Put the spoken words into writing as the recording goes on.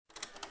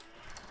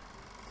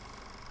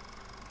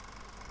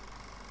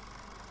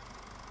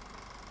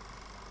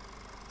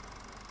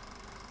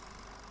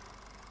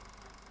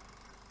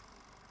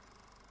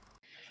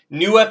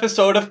New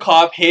episode of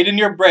Cop hid in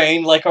your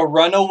brain like a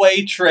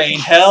runaway train.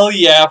 Hell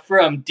yeah,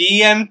 from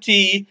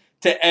DMT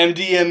to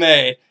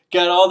MDMA.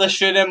 Got all the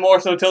shit and more,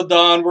 so till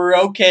dawn we're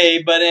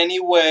okay. But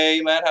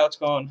anyway, Matt, how's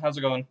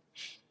it going?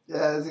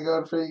 Yeah, it's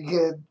going pretty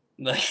good.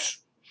 Nice.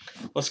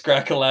 What's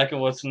crack-a-lack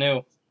and what's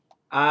new?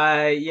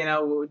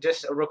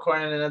 Just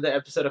recording another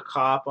episode of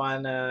Cop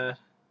on a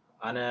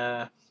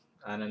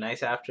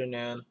nice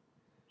afternoon.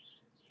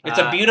 It's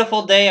a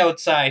beautiful day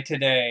outside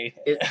today.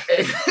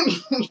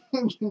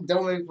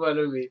 Don't make fun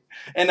of me.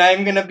 And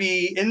I'm gonna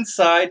be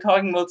inside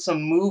talking about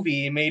some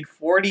movie made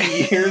 40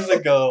 years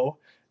ago.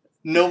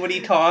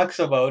 Nobody talks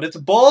about. It's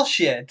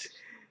bullshit.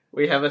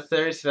 We have a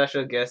third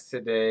special guest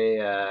today,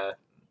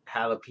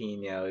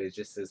 Jalapeno. He's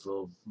just this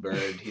little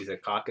bird. He's a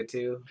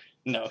cockatoo.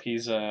 No,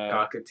 he's a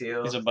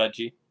cockatoo. He's a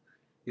budgie.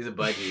 He's a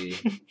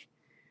budgie.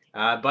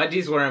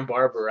 Budgies were in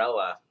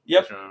Barbarella.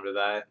 Yep. Remember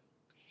that?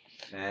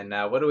 And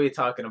what are we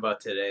talking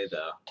about today,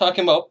 though?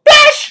 Talking about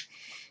Bash!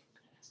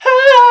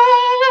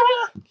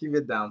 Keep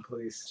it down,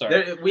 please.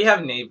 Sorry. We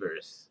have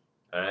neighbors,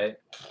 all right?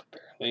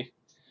 Barely.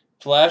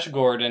 Flash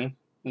Gordon,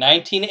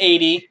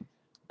 1980,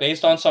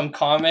 based on some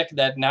comic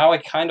that now I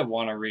kind of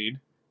want to read.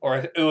 Or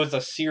it was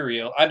a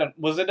serial.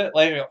 Was it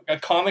like a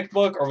comic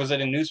book or was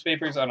it in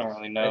newspapers? I don't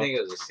really know. I think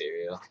it was a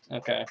serial.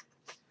 Okay.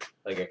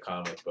 Like a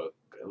comic book.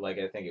 Like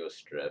I think it was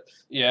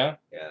strips. Yeah?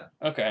 Yeah.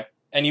 Okay.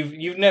 And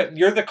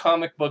you're the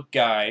comic book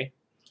guy.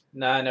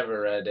 No, I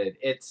never read it.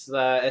 It's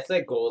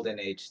like Golden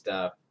Age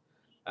stuff.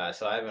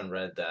 So I haven't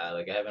read that.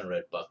 Like I haven't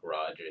read Buck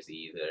Rogers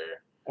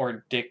either.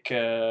 Or Dick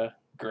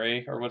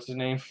Gray, or what's his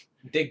name?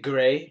 Dick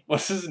Gray?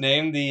 What's his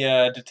name?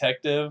 The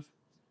detective?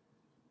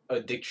 Oh,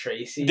 Dick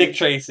Tracy? Dick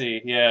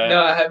Tracy, yeah.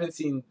 No, I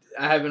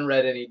haven't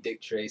read any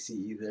Dick Tracy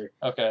either.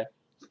 Okay.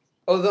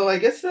 Although I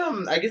guess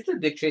the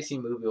Dick Tracy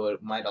movie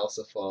might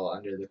also fall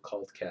under the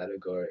cult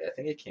category. I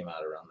think it came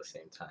out around the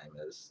same time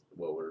as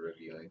what we're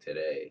reviewing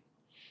today.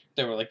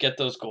 They were like, get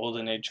those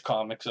Golden Age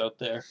comics out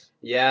there.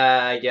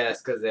 Yeah, I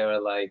guess, because they were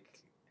like...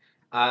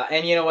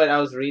 and you know what? I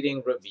was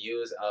reading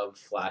reviews of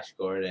Flash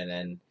Gordon,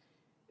 and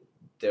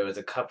there was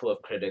a couple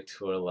of critics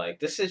who were like,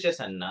 this is just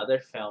another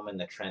film in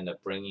the trend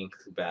of bringing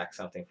back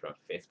something from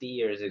 50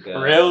 years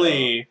ago.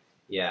 Really?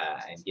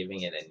 Yeah, and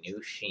giving it a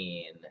new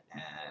sheen,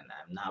 and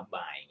I'm not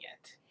buying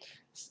it.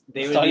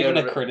 It's not even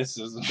a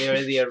criticism. They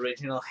were the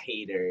original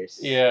haters.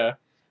 Yeah.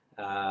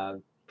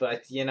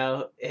 But,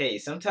 hey,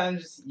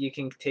 sometimes you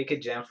can take a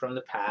gem from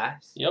the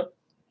past. Yep.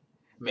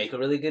 Make a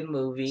really good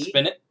movie.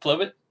 Spin it,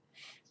 flip it.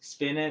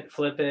 Spin it,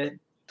 flip it,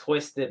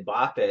 twist it,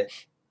 bop it.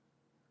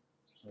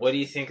 What do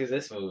you think of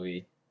this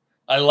movie?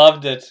 I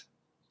loved it.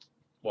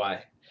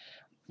 Why?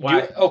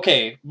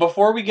 Okay,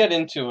 before we get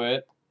into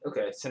it...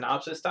 Okay,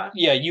 synopsis time?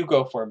 Yeah, you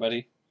go for it,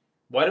 buddy.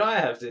 Why do I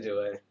have to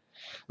do it?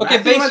 Okay,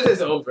 Matthew month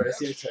is over. It's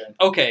your turn.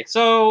 Okay,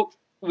 so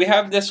we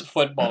have this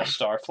football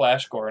star,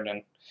 Flash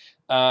Gordon.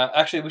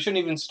 Actually, we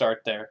shouldn't even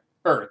start there.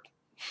 Earth.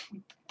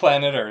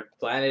 Planet Earth.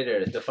 Planet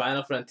Earth, the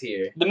final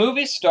frontier. The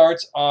movie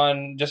starts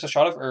on just a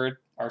shot of Earth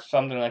or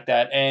something like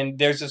that, and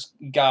there's this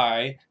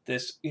guy.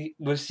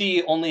 We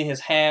see only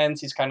his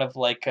hands. He's kind of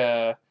like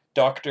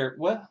Doctor.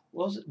 What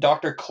was it?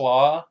 Dr.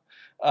 Claw.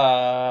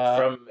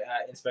 From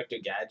Inspector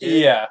Gadget.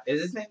 Yeah.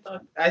 Is his name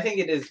Doctor? I think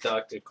it is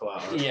Dr. Claw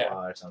or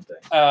Claw or something.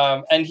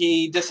 And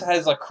he just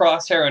has a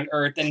crosshair on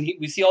Earth, and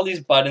we see all these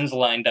buttons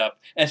lined up,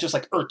 and it's just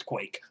like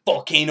earthquake,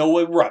 volcano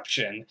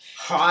eruption,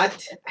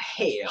 hot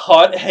hail.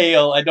 Hot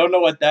hail. I don't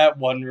know what that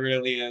one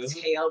really is.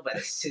 It's hail, but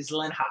it's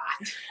sizzling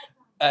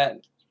hot.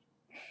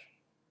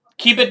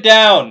 Keep it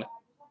down.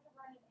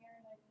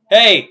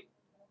 Hey.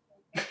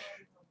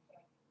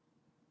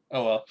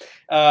 Oh well.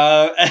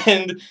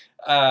 And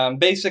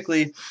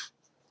basically,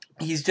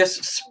 he's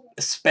just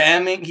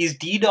spamming. He's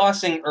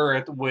DDoSing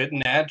Earth with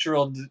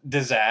natural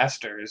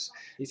disasters.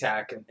 He's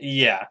hacking.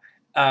 Yeah.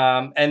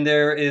 And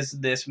there is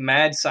this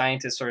mad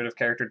scientist sort of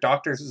character,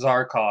 Dr.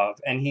 Zarkov,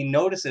 and he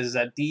notices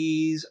that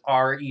these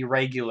are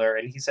irregular,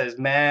 and he says,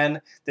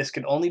 man, this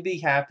could only be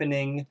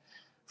happening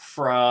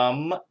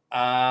from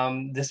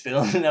this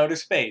villain in outer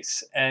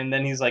space. And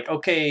then he's like,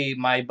 okay,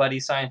 my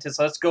buddy scientist,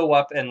 let's go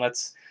up and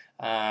let's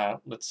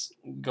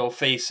go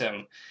face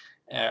him,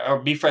 or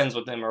be friends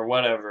with him, or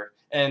whatever.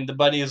 And the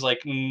buddy is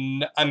like,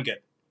 I'm good.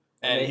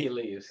 And then he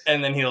leaves.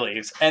 And then he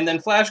leaves. And then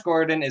Flash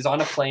Gordon is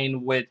on a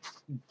plane with,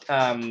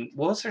 what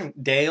was her,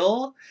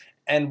 Dale?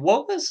 And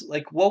what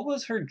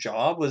was her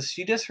job? Was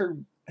she just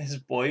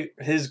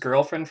his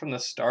girlfriend from the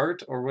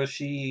start, or was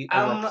she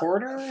a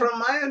reporter? From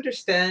my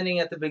understanding,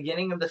 at the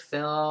beginning of the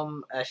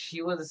film,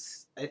 she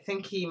was. I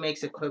think he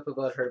makes a quip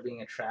about her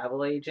being a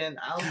travel agent.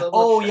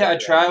 A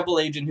travel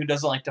agent who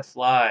doesn't like to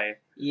fly.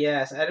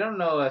 Yes, I don't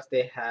know if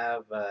they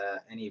have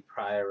any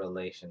prior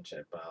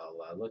relationship.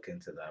 I'll look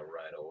into that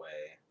right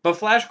away. But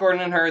Flash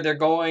Gordon and her, they're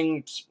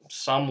going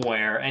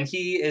somewhere, and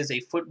he is a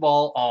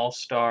football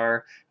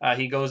all-star.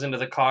 He goes into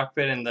the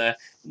cockpit, and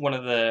one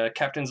of the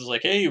captains is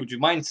like, hey, would you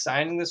mind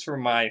signing this for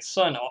my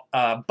son,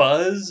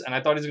 Buzz? And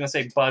I thought he was going to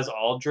say Buzz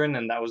Aldrin,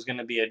 and that was going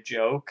to be a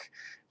joke.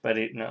 But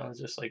it was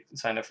just like,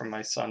 sign up for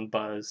my son,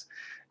 Buzz.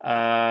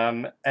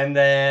 And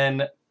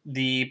then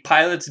the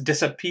pilots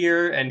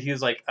disappear, and he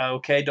was like,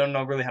 "Okay, don't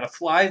know really how to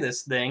fly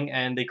this thing,"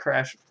 and they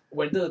crash.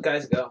 Where did the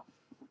guys go?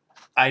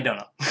 I don't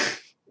know.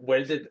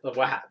 What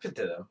happened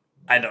to them?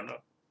 I don't know.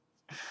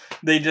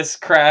 They just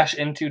crash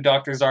into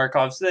Dr.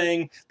 Zarkov's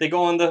thing. They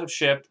go on the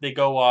ship. They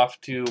go off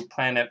to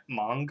planet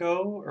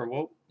Mongo, or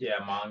what? Yeah,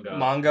 Mongo.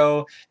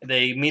 Mongo.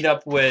 They meet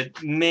up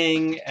with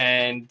Ming,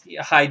 and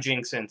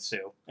hijinks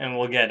ensue, and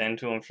we'll get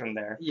into them from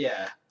there.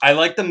 Yeah. I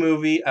liked the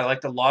movie. I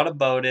liked a lot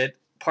about it.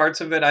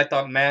 Parts of it, I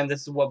thought, man,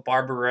 this is what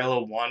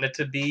Barbarella wanted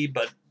to be,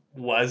 but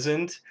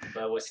wasn't.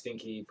 But with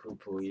stinky poo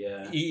poo,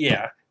 yeah.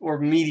 Yeah, or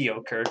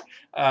mediocre.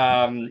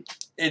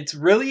 It's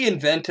really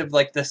inventive.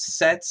 Like the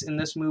sets in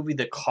this movie,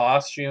 the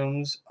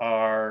costumes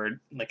are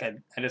like I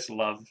just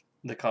love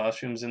the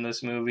costumes in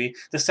this movie.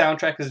 The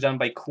soundtrack is done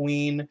by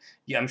Queen.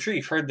 Yeah, I'm sure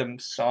you've heard the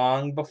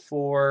song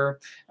before.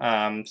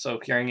 So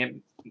hearing it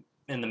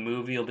in the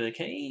movie, you'll be like,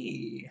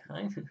 hey.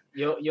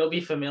 You'll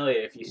be familiar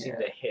if you see Yeah.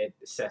 the hit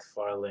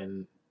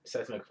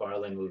Seth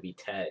MacFarlane movie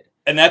Ted.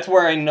 And that's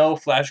where I know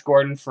Flash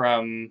Gordon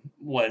from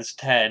was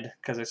Ted,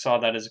 because I saw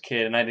that as a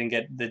kid and I didn't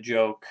get the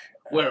joke.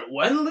 Where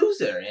one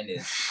loser and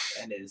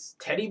his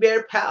teddy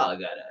bear pal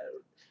gotta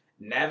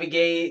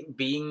navigate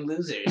being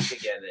losers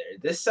together.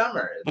 This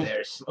summer,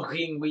 they're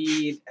smoking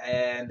weed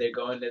and they're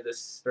going to the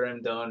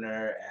sperm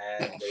donor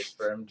and there's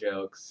sperm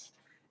jokes.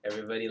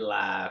 Everybody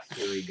laugh.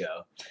 Here we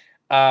go.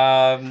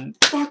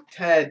 Fuck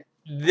Ted.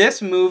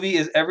 This movie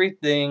is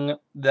everything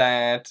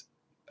that...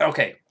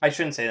 Okay, I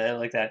shouldn't say that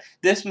like that.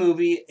 This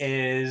movie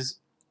is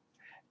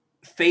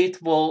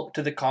faithful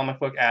to the comic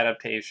book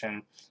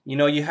adaptation. You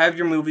know, you have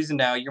your movies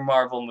now, your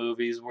Marvel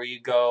movies, where you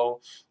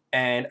go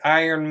and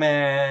Iron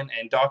Man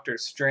and Doctor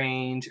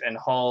Strange and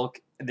Hulk,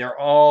 they're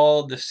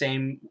all the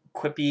same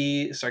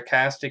quippy,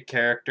 sarcastic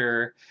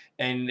character.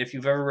 And if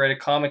you've ever read a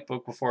comic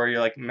book before,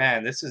 you're like,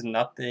 man, this is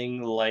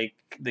nothing like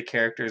the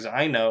characters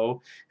I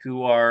know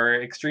who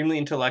are extremely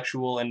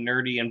intellectual and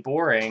nerdy and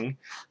boring.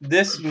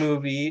 This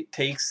movie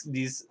takes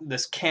this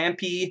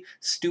campy,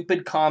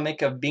 stupid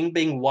comic of Bing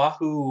Bing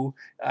Wahoo.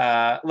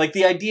 Like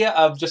the idea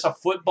of just a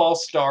football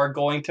star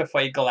going to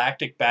fight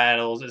galactic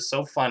battles is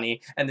so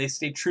funny, and they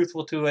stay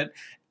truthful to it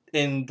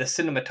in the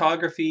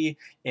cinematography,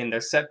 in their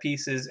set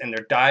pieces, in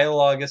their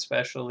dialogue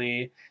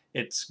especially.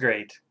 It's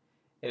great.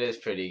 It is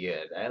pretty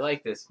good. I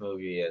like this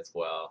movie as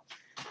well.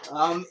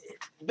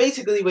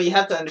 Basically, what you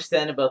have to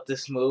understand about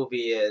this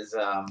movie is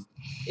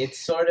it's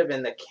sort of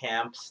in the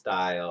camp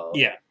style.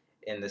 Yeah.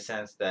 In the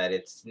sense that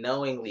it's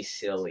knowingly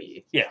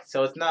silly. Yeah.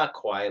 So it's not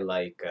quite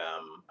like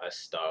a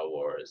Star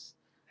Wars.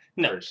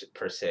 No.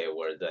 Per se,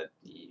 where that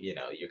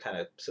you're kind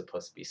of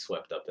supposed to be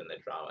swept up in the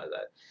drama.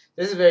 That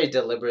this is very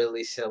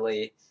deliberately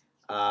silly.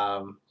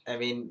 I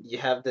mean, you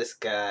have this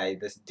guy,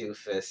 this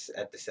doofus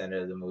at the center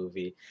of the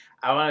movie.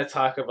 I want to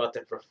talk about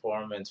the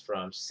performance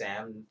from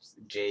Sam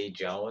J.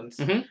 Jones.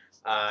 Mhm.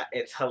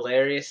 It's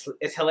hilarious.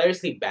 It's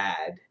hilariously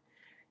bad,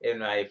 in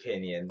my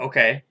opinion.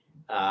 Okay.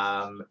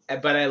 But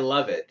I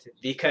love it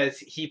because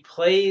he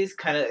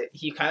kind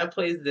of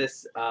plays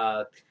this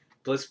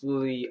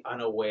blissfully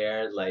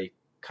unaware, like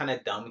kind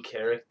of dumb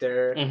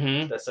character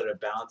that sort of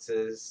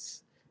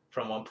bounces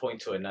from one point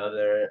to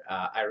another.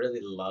 I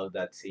really love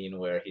that scene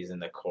where he's in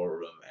the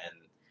courtroom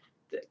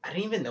and I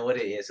don't even know what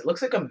it is. It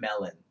looks like a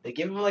melon. They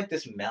give him like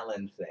this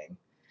melon thing,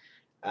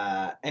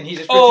 and he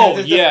just pretends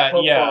it's a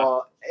football. Yeah.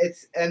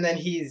 And then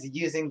he's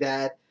using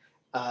that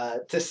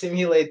to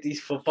simulate these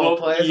football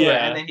players,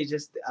 and then he's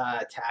just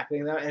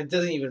tackling them, and it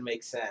doesn't even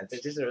make sense.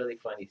 It's just a really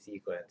funny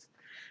sequence.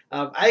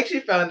 I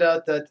actually found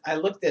out that I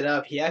looked it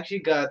up. He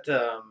actually got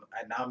a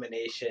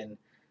nomination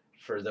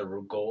for the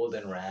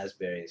Golden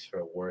Raspberries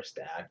for Worst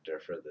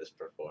Actor for this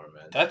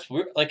performance. That's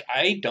weird. Like,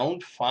 I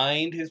don't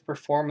find his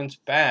performance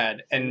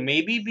bad, and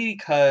maybe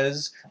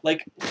because,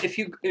 like, if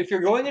you're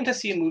going in to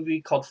see a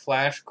movie called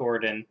Flash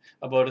Gordon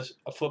about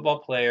a football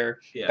player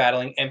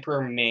battling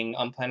Emperor Ming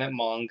on planet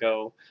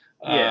Mongo,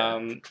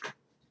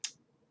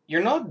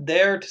 you're not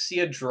there to see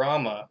a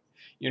drama.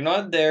 You're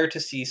not there to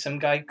see some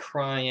guy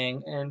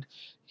crying and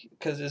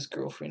because his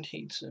girlfriend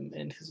hates him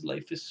and his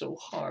life is so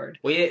hard.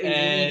 Well,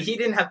 he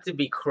didn't have to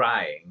be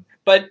crying.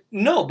 But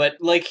no,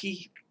 like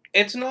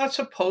it's not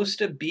supposed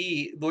to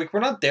be like we're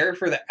not there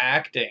for the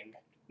acting.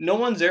 No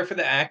one's there for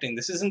the acting.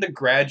 This isn't The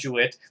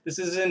Graduate. This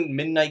isn't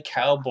Midnight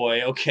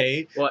Cowboy,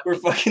 okay? What? We're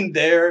fucking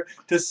there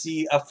to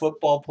see a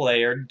football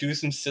player do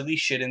some silly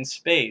shit in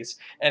space.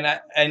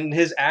 And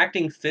his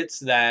acting fits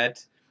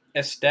that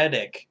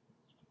aesthetic.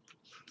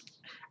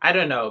 I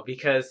don't know,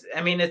 because,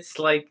 I mean, it's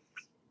like,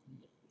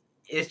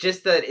 it's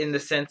just that in the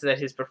sense that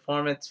his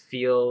performance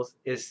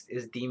is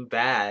deemed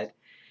bad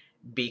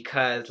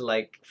because,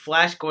 like,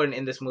 Flash Gordon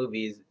in this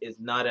movie is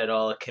not at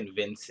all a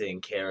convincing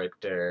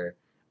character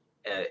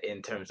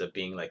in terms of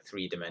being, like,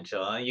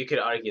 three-dimensional. You could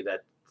argue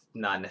that's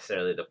not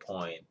necessarily the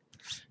point.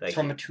 Like, it's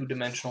from a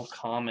two-dimensional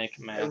comic,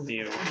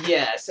 Matthew.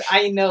 Yes,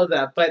 I know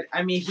that, but,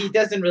 I mean, he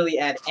doesn't really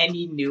add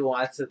any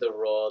nuance to the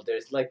role.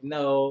 There's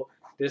no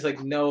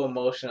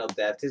emotional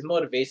depth. His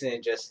motivation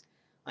is just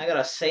I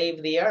gotta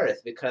save the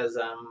earth because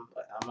I'm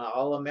an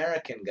all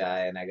American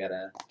guy and I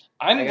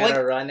I'm like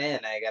gotta run in.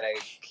 I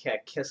gotta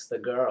kiss the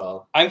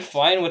girl. I'm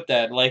fine with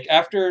that. Like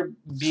after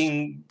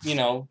being,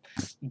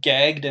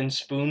 gagged and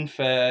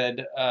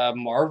spoon-fed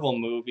Marvel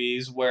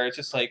movies, where it's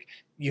just like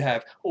you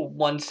have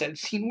one set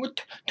scene where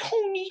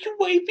Tony's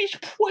wife is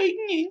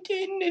pregnant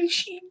and then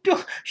she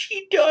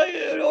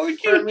died, or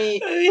For me,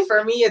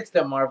 it's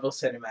the Marvel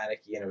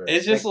Cinematic Universe.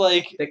 it's just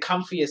like the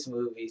comfiest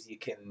movies you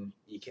can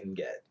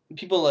get.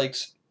 people like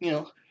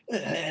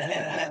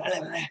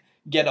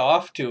get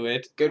off to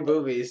it, Good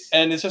movies.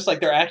 and it's just like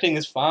their acting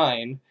is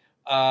fine.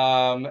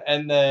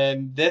 And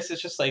then this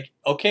is just like,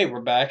 okay,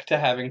 we're back to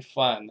having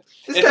fun.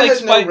 This It's guy like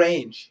has no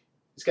range.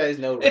 This guy has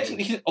no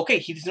range.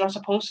 He's not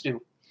supposed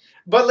to.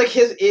 But like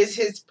his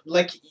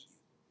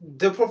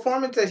the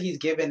performance that he's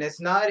given is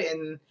not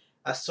in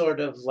a sort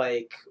of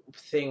like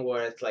thing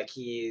where it's like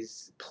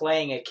he's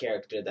playing a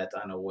character that's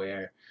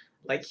unaware.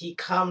 Like he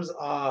comes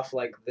off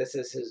like this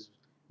is his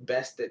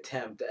best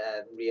attempt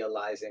at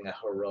realizing a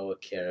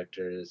heroic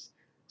character's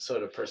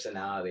sort of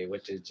personality,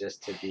 which is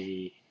just to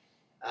be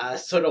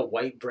sort of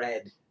white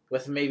bread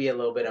with maybe a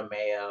little bit of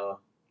mayo.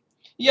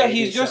 Yeah, maybe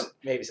he's just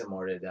maybe some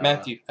mortadella.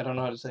 Matthew. I don't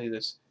know how to say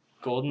this.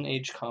 Golden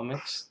Age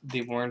comics,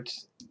 they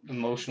weren't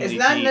emotionally. It's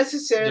not deep.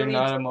 necessarily. They're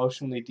not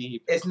emotionally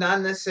deep. It's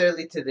not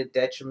necessarily to the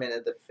detriment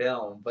of the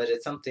film, but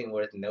it's something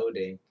worth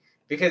noting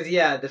because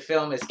yeah, the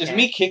film is. Is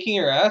me kicking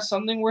your ass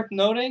something worth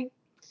noting?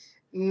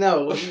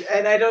 No,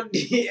 and I don't.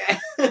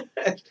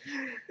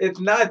 It's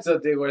not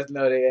something worth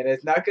noting, and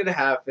it's not going to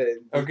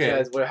happen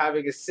because we're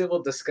having a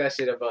civil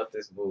discussion about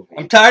this movie.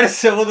 I'm tired of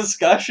civil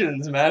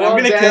discussions, man. Well, I'm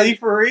gonna kill you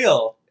for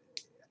real.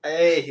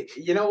 Hey,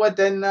 you know what?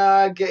 Then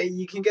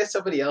you can get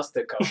somebody else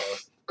to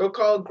co-host. Go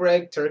call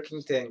Greg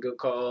Turkington. Go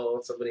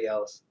call somebody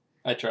else.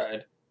 I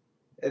tried.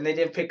 And they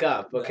didn't pick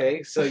up.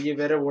 Okay, so you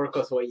better work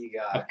with what you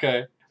got.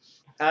 Okay.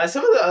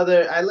 Some of the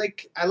other I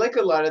like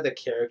a lot of the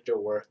character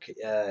work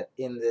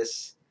in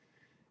this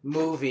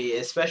movie,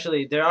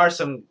 especially there are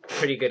some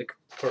pretty good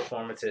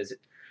performances.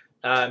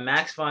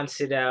 Max von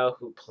Sydow,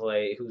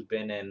 who's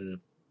been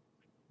in,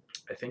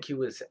 I think he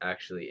was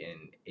actually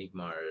in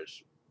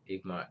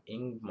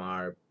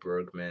Ingmar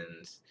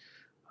Bergman's,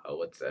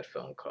 what's that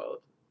film called?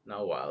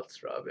 Not Wild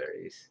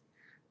Strawberries,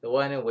 the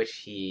one in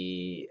which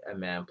a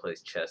man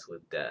plays chess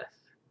with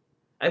death.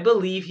 I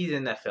believe he's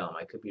in that film.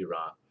 I could be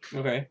wrong.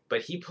 Okay.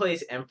 But he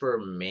plays Emperor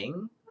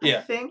Ming. Yeah.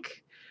 I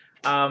think.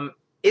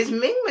 Is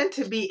Ming meant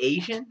to be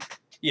Asian?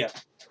 Yeah.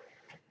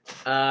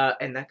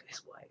 And that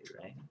guy's white,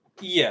 right?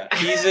 Yeah,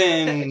 he's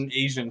in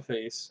Asian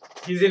Face.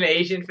 He's in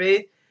Asian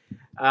Face.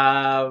 You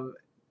know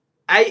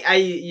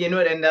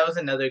what, and that was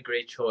another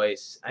great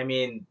choice. I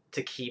mean,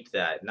 to keep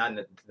that, not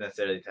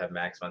necessarily to have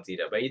Max von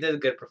Sydow, but he did a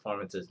good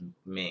performance as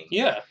Ming.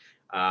 Yeah.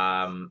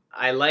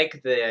 I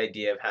like the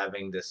idea of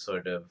having this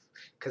sort of,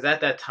 because at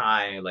that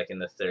time, like in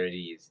the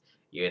 30s,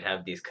 you would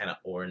have these kind of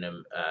or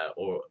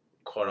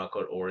quote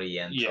unquote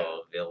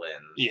Oriental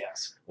villains.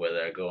 Yes. Where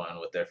they're going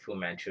with their Fu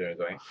Manchu and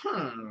going,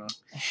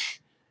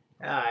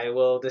 I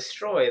will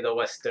destroy the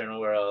Western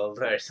world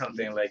or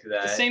something like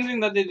that. The same thing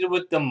that they did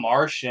with the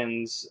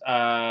Martians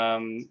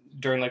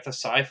during like the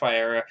sci-fi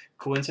era.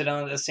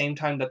 Coincidentally, at the same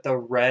time that the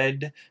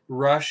Red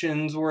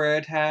Russians were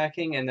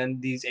attacking, and then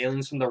these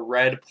aliens from the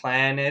Red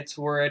planets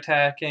were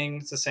attacking.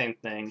 It's the same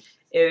thing.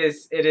 It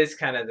is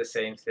kind of the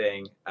same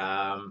thing.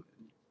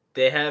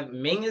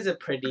 Ming is a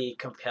pretty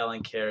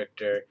compelling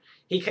character.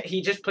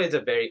 He just plays a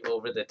very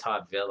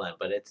over-the-top villain,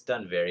 but it's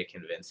done very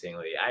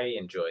convincingly. I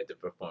enjoyed the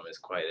performance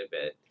quite a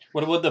bit.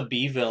 What about the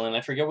B villain?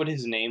 I forget what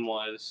his name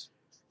was.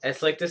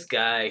 It's like this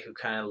guy who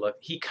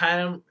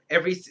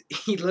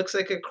he looks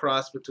like a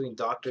cross between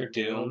Doctor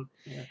Doom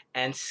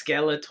and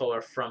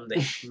Skeletor from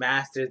the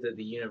Masters of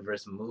the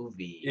Universe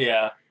movie.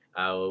 Yeah.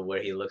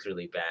 Where he looks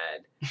really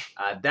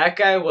bad. That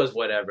guy was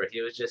whatever.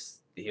 He was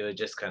just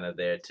kind of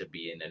there to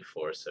be an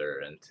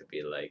enforcer and to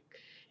be like,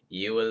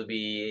 you will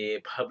be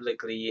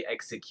publicly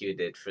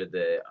executed for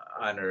the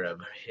honor of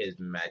His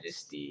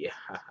Majesty.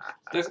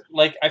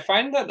 I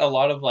find that a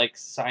lot of like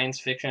science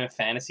fiction and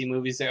fantasy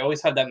movies, they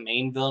always have that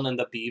main villain and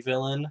the B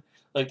villain.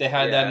 Like they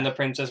had that in The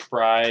Princess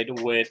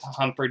Bride with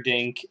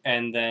Humperdinck,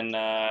 and then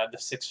the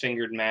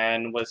Six-Fingered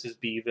Man was his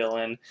B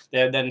villain. They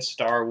had that in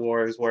Star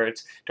Wars where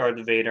it's Darth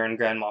Vader and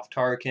Grand Moff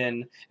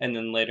Tarkin, and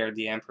then later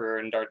the Emperor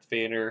and Darth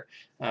Vader.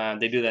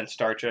 They do that in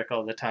Star Trek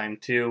all the time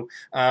too.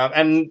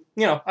 And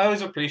I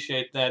always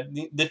appreciate that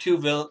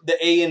the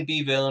A and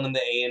B villain and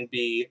the A and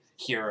B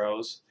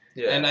heroes.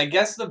 Yeah. And I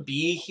guess the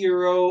B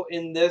hero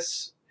in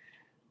this,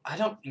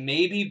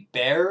 maybe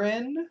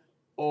Baron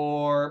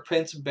or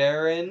Prince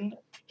Baron.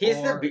 He's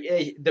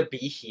the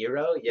B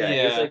hero?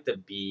 Yeah, he's like the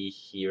B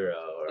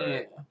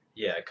hero.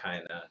 Yeah,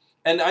 kind of.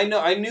 And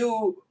I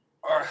knew...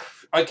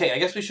 okay, I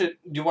guess we should...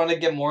 Do you want to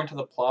get more into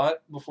the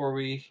plot before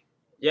we...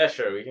 Yeah,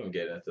 sure, we can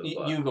get into the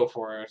plot. You go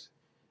for it.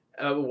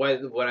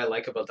 What I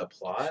like about the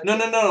plot?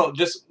 No.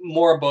 Just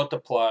more about the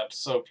plot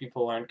so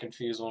people aren't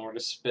confused when we're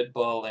just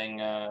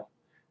spitballing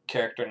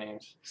character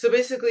names. So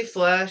basically,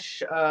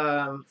 Flash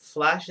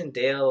and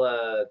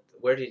Dale.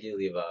 Where did you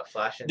leave off?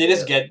 Flash and They Dale.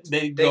 just get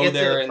They go get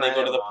there to the and they go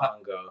planet to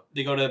the Mongo.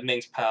 they go to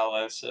Ming's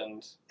palace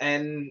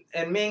And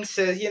Ming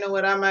says, you know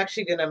what? I'm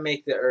actually gonna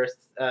make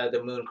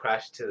the moon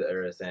crash to the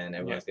Earth, and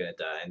everyone's gonna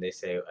die. And they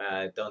say,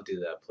 don't do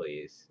that,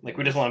 please. like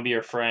we just want to be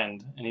your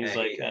friend. And he's And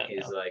like,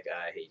 he's no. like,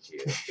 I hate you.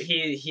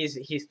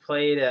 He's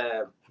played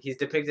he's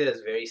depicted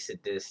as very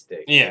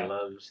sadistic. Yeah.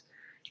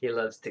 He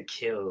loves to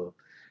kill.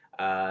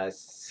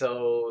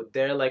 So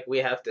they're like, we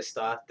have to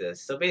stop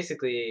this. So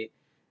basically,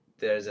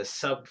 there's a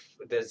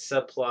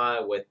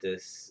subplot with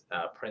this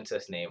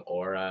princess named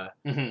Aura,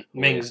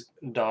 Ming's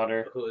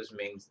daughter, who is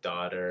Ming's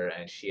daughter,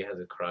 and she has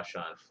a crush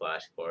on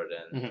Flash Gordon.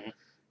 Mm-hmm.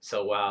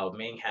 So while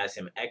Ming has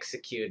him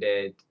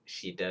executed,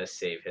 she does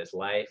save his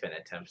life and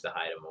attempts to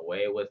hide him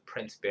away with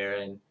Prince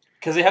Baron.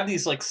 Because they have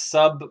these like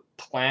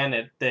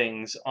sub-planet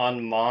things on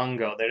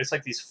Mongo. They're just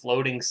like these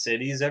floating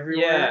cities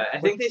everywhere. Yeah, I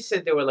think they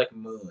said they were like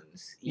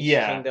moons. Each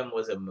kingdom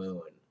was a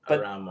moon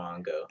around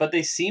Mongo. But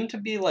they seem to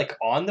be like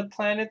on the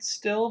planet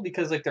still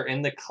because like they're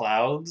in the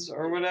clouds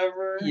or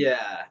whatever.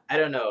 Yeah, I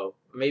don't know.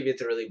 Maybe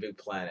it's a really big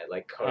planet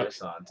like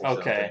Coruscant or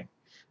something.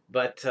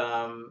 But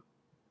so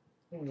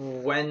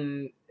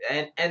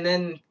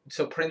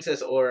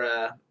Princess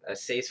Aura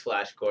saves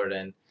Flash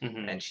Gordon,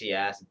 and she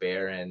asks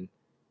Baron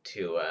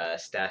to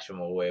stash him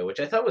away, which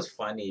I thought was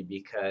funny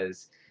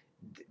because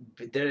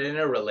they're in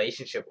a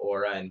relationship,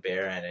 Aura and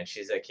Baron, and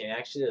she's like, can you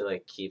actually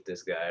like keep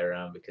this guy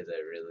around because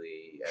I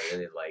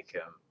really like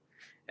him.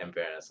 And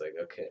Baron's like,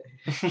 okay.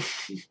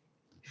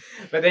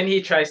 But then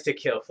he tries to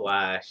kill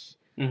Flash.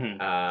 And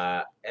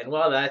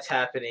while that's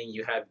happening,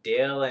 you have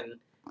Dale and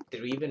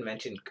did we even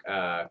mention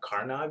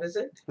Karnov, is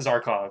it?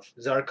 Zarkov.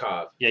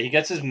 Yeah, he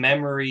gets his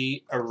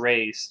memory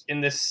erased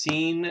in this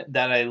scene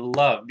that I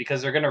love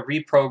because they're going to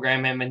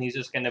reprogram him and he's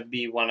just going to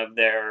be one of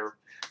their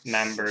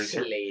members.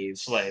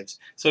 Slaves.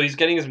 So he's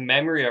getting his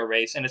memory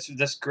erased and it's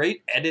this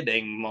great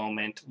editing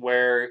moment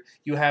where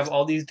you have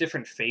all these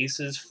different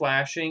faces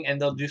flashing and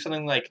they'll do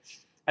something like,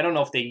 I don't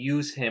know if they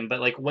use him, but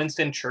like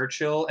Winston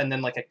Churchill and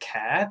then like a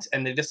cat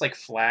and they just like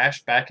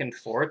flash back and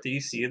forth. Do you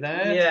see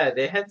that? Yeah,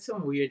 they had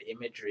some weird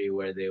imagery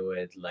where they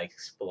would like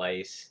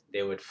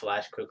they would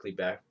flash quickly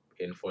back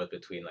and forth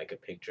between like a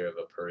picture of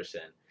a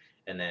person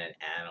and then an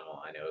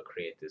animal, and it would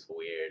create this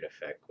weird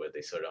effect where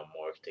they sort of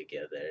morph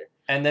together.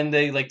 And then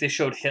they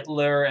showed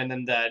Hitler, and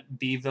then that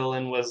B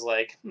villain was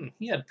like,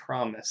 he had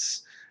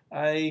promise.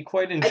 I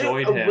quite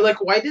enjoyed him.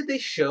 Like, why did they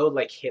show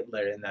like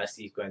Hitler in that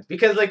sequence?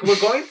 Because like we're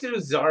going through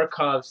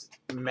Zarkov's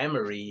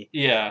memory.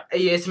 Yeah.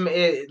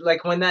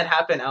 Like when that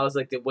happened, I was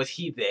like, was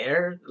he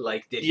there?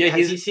 Like,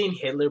 has he seen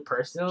Hitler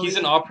personally? He's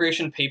an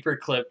Operation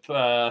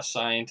Paperclip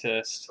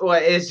scientist.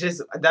 Well, it's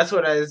just that's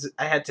what I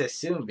had to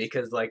assume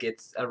because like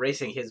it's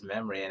erasing his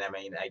memory, and I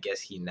mean, I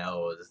guess he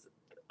knows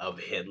of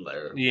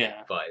Hitler.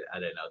 Yeah. But I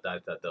don't know. I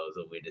thought that was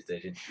a weird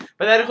decision.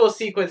 But that whole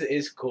sequence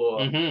is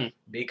cool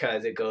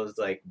because it goes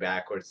like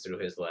backwards through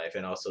his life,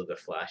 and also the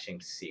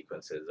flashing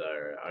sequences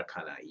are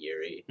kind of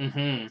eerie,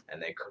 and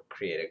they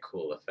create a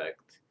cool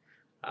effect.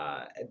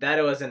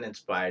 That was an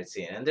inspired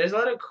scene, and there's a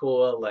lot of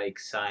cool like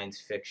science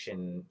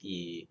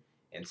fiction-y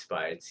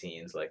inspired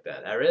scenes like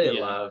that. I really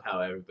love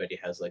how everybody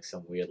has like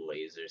some weird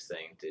laser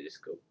thing to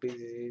just go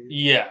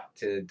to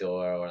the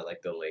door, or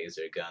like the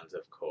laser guns,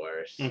 of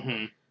course.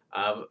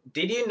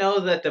 Did you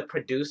know that the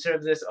producer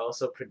of this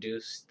also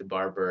produced the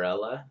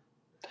Barbarella?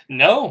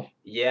 No.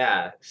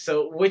 Yeah.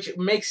 So, which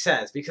makes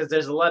sense because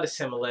there's a lot of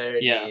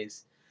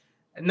similarities.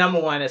 Yeah. Number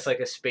one, it's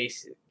like a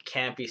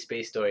campy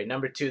space story.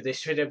 Number two, they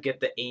straight up get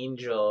the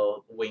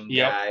angel wing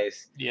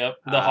guys. Yep.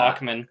 The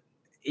Hawkmen.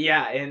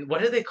 Yeah, and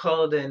what are they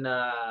called in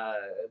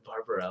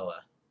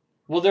Barbarella?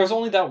 Well, there's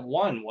only that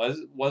one.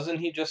 Wasn't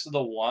he just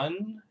the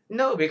one?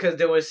 No, because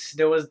there was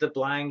the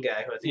blind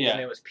guy who I think his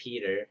name was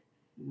Peter.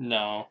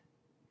 No.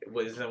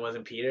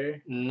 Wasn't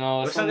Peter?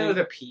 No. It was something with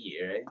a P,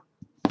 right?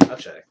 I'll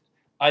check.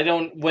 I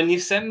don't. When you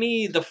sent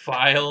me the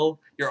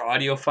file, your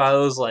audio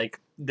file was like,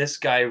 this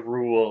guy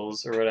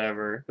rules or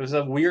whatever. It was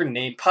a weird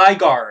name.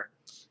 Pygar.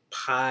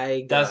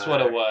 That's what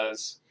it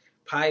was.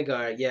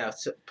 Pygar, yeah.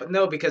 So,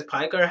 no, because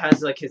Pygar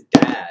has like his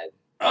dad.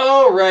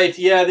 Oh, right.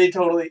 Yeah, they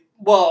totally.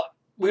 Well,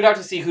 we'd have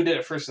to see who did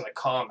it first in the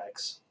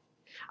comics.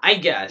 I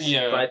guess.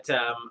 Yeah. But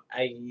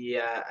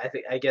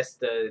I guess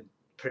the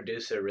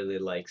producer really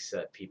likes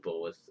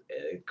people with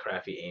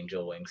crappy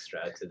angel wings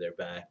strapped to their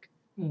back.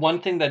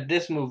 One thing that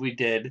this movie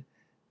did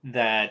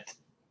that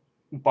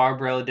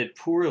Barbarella did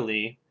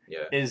poorly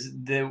is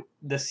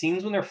the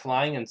scenes when they're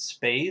flying in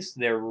space,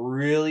 they're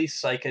really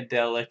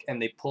psychedelic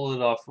and they pull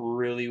it off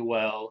really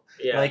well.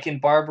 Yeah. Like in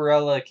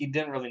Barbarella, like you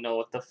didn't really know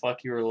what the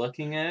fuck you were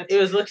looking at. It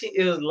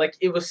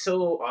was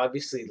so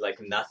obviously like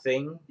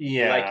nothing.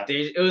 Yeah. Like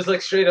it was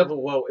like straight up it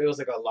was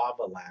like a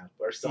lava lamp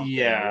or something.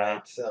 Yeah.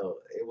 Right? So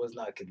it was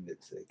not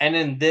convincing. And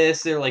in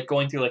this, they're like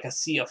going through like a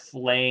sea of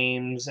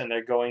flames and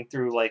they're going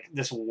through like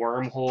this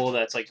wormhole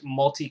that's like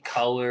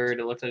multicolored.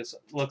 It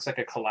looks like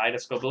a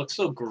kaleidoscope. It looks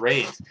so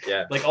great.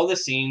 Yeah. Like all the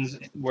scenes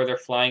where they're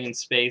flying in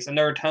space, and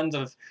there are tons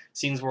of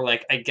scenes where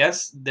like I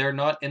guess they're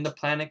not in the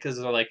planet because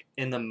they're like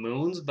in the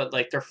moons, but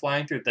like they're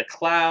flying through the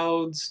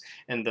clouds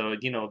and the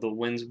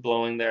wind's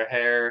blowing their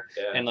hair,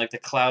 Yeah. and like the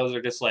clouds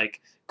are just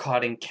like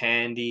cotton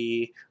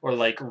candy or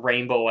like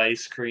rainbow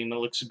ice cream. It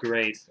looks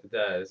great. It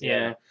does.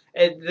 Yeah.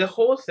 Yeah. And the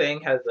whole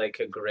thing has like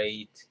a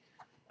great,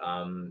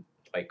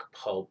 like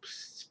pulp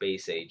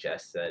space age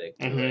aesthetic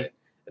to Mhm. it.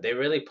 They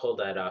really pulled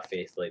that off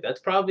faithfully. That's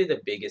probably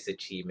the biggest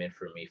achievement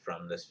for me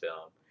from this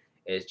film,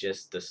 is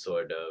just the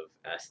sort of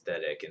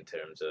aesthetic in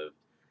terms of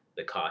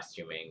the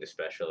costuming, the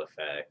special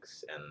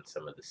effects, and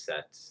some of the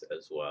sets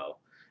as well.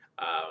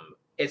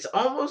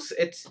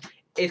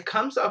 It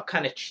comes off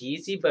kind of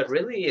cheesy, but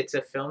really it's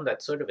a film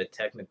that's sort of a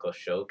technical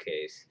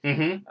showcase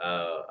Mhm.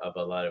 of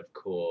a lot of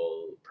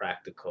cool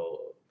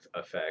practical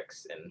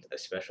effects and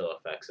special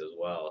effects as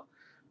well,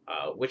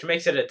 which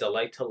makes it a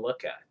delight to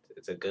look at.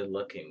 It's a good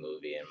looking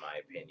movie, in my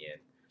opinion.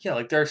 Yeah,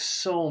 like there's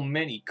so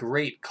many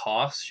great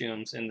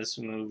costumes in this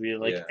movie.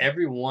 Like Yeah.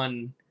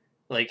 everyone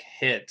like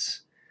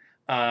hits.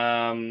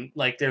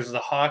 Like there's the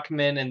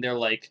Hawkmen, and they're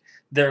like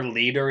their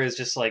leader is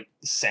just like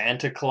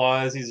Santa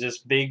Claus. He's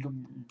just big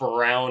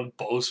brown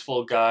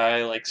boastful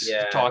guy, like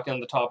Yeah. talking on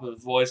the top of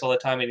his voice all the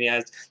time, and he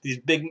has these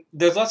big.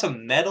 There's lots of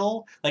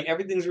metal. Like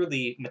everything's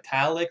really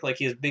metallic. Like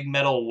he has big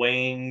metal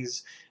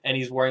wings, and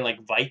he's wearing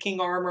like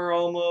Viking armor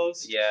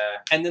almost. Yeah.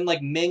 And then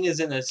like Ming is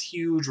in this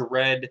huge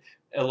red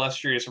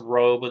illustrious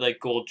robe with like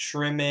gold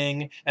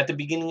trimming. At the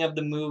beginning of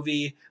the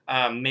movie,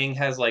 Ming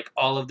has like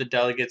all of the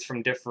delegates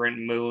from different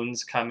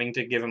moons coming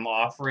to give him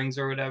offerings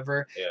or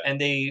whatever, Yeah.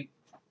 and the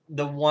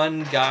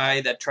one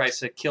guy that tries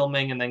to kill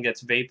Ming and then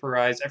gets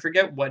vaporized. I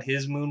forget what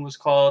his moon was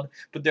called,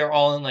 but they're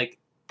all in like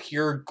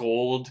pure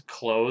gold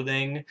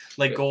clothing,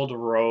 like gold I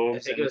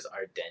robes. think and- it was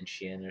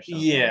Ardentian or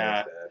something. Yeah.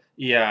 Like that.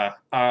 Yeah,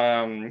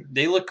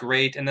 they look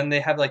great, and then they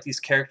have like these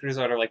characters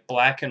that are like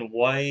black and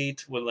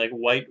white with like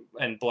white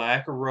and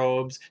black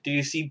robes. Do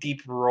you see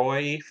Deep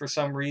Roy for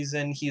some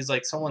reason? He's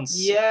like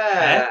someone's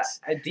Yeah, pet.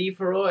 a Deep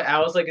Roy. I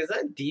was like, is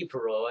that Deep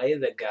Roy,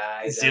 the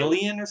guy?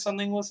 Zillion or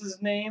something was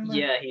his name.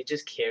 Yeah, he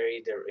just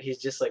carried. He's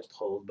just like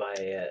pulled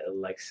by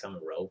like some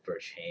rope or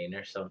chain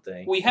or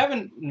something. We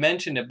haven't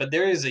mentioned it, but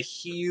there is a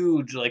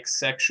huge like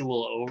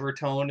sexual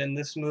overtone in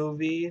this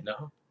movie.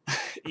 No.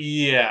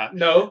 Yeah.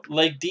 No.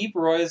 Like Deep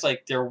Roy is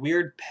like their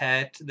weird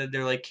pet that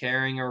they're like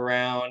carrying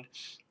around.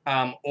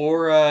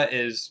 Aura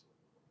is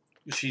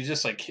she's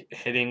just like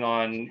hitting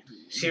on.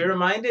 She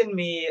reminded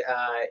me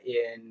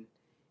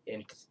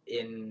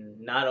in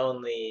not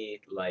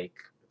only like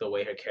the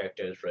way her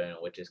character is written,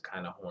 which is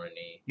kind of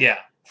horny. Yeah,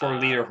 for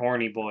leader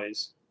horny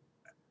boys.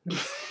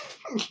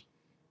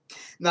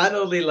 Not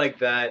only like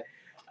that,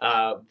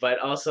 but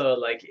also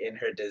like in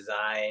her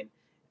design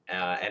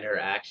and her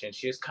action.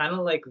 She was kind of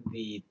like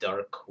the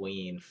Dark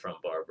Queen from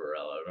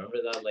Barbarella. Remember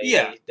that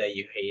lady that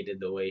you hated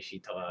the way she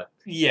talked?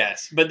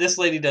 Yes, but this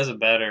lady does it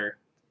better.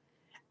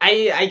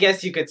 I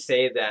guess you could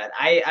say that.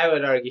 I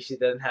would argue she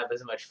doesn't have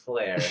as much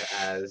flair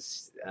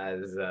as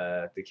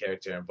the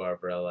character in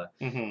Barbarella.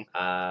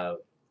 Mm-hmm.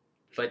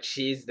 But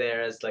she's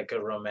there as like a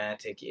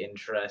romantic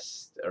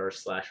interest or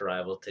 /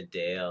 rival to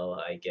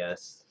Dale, I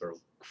guess, for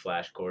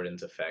Flash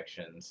Gordon's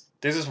affections.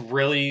 There's this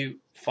really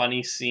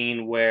funny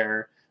scene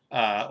where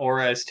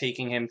Aura is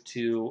taking him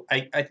to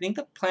I think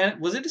the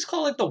planet was it just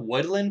called like the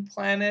Woodland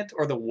Planet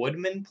or the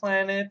Woodman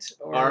Planet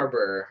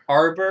or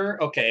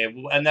Arbor. Okay,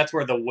 and that's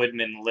where the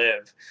Woodmen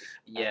live.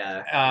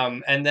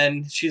 Yeah. And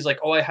then she's like,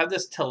 "Oh, I have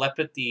this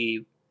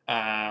telepathy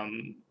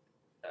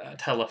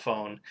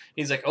telephone."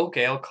 He's like,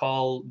 "Okay, I'll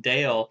call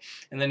Dale."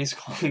 And then he's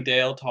calling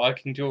Dale,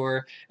 talking to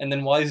her, and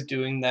then while he's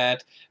doing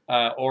that,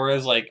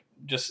 Aura's like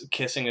just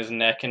kissing his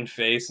neck and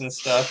face and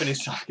stuff, and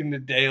he's talking to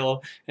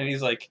Dale, and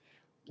he's like,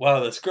 "Wow,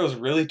 this girl's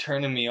really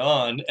turning me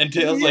on." And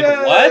Dale's like,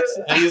 "What?"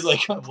 And he's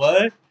like,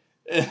 "What?"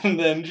 And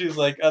then she's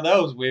like, "Oh,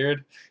 that was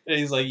weird." And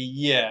he's like,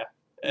 "Yeah."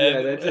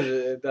 And,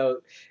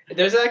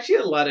 there's actually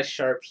a lot of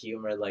sharp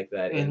humor like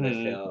that in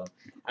the film.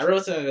 I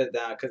wrote some of it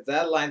down because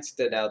that line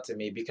stood out to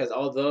me because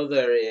although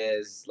there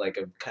is like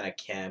a kind of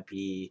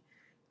campy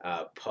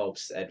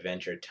pulp's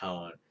adventure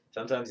tone,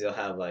 sometimes you'll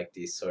have like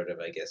these sort of,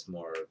 I guess,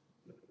 more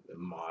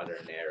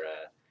modern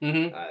era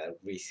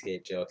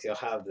rescape jokes. You'll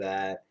have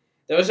that.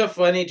 There was a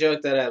funny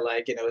joke that I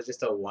like, and it was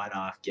just a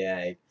one-off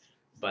gag,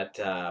 but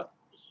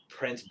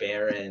Prince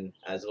Baron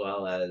as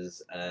well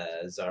as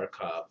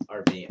Zarkov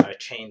are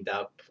chained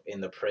up in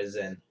the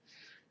prison,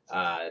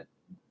 and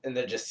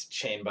they're just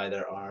chained by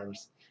their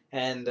arms.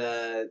 And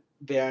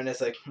Baron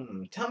is like,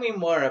 tell me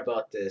more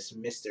about this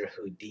Mr.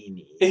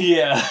 Houdini.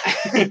 Yeah.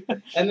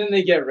 And then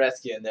they get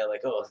rescued, and they're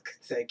like, oh,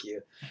 thank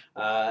you.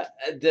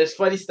 There's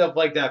funny stuff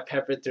like that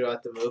peppered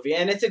throughout the movie,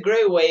 and it's a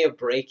great way of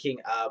breaking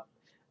up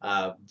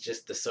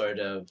just the sort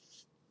of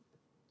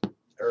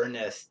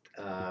earnest,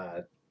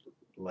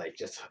 like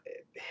just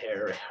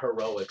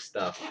heroic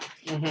stuff,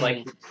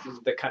 like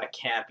the kind of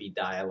campy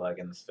dialogue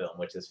in this film,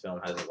 which this film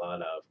has a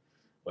lot of,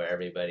 where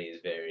everybody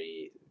is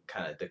very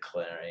kind of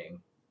declaring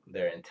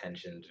their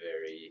intentions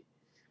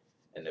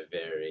in a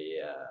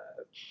very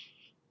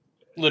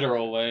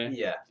literal way.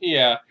 Yeah,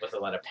 Yeah. with a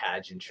lot of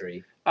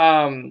pageantry.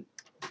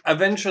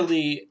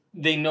 Eventually,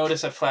 they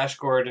notice that Flash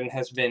Gordon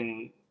has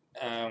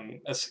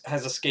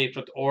escaped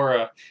with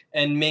Aura,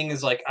 and Ming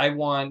is like, "I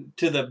want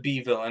to the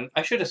B villain.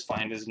 I should just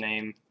find his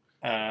name."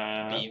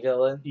 B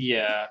villain.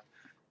 Yeah.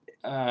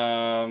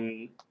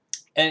 And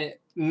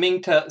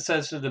Ming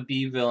says to the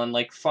B villain,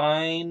 like,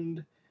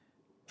 find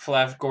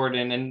Flash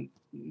Gordon, and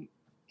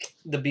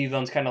the B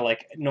villain's kind of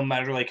like, no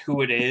matter like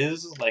who it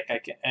is, like I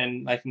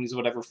can use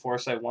whatever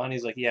force I want.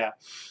 He's like, yeah.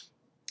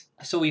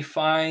 So he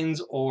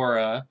finds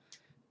Aura,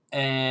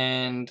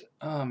 and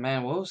oh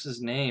man, what was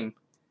his name?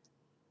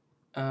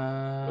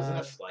 Wasn't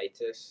it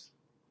Flightus?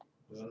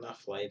 Wasn't that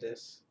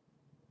Flightus?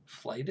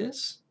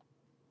 Flightus?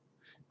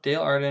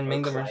 Dale Arden,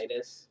 Ming the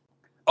Clytus?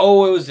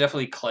 Oh, it was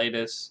definitely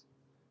Clytus.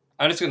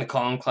 I'm just gonna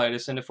call him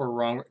Clytus, and if we're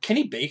wrong,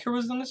 Kenny Baker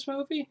was in this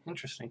movie.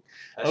 Interesting.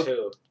 That's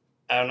who?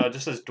 I don't know. It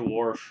just says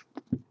dwarf.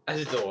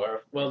 As a dwarf.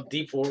 Well,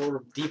 Deep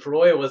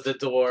Roy was the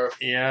dwarf.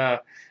 Yeah.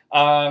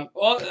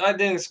 Well, I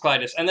think it's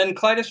Clytus. And then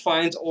Clytus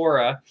finds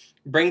Aura,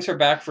 brings her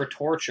back for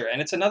torture,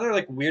 and it's another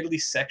like weirdly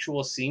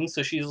sexual scene.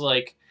 So she's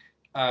like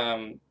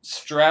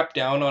strapped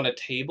down on a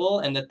table,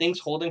 and the things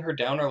holding her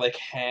down are like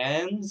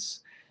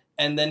hands,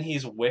 and then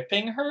he's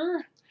whipping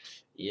her.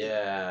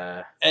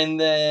 Yeah. And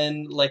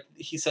then like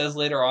he says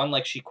later on,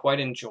 like she quite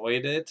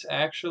enjoyed it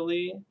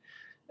actually.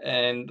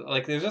 And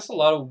like there's just a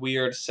lot of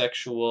weird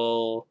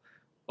sexual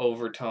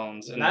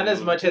overtones. Not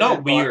as much as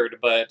not weird,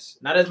 but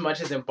not as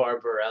much as in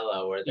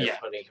Barbarella, where they're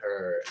putting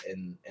her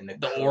in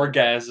the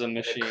orgasm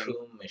machine. The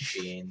coom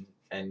machine,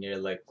 and you're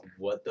like,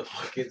 what the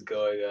fuck is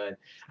going on?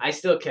 I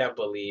still can't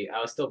believe. I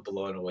was still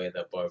blown away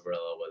that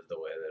Barbarella was the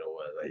way that it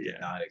was. I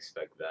did not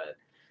expect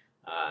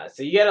that.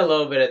 So you get a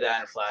little bit of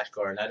that in Flash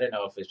Gordon. I don't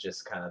know if it's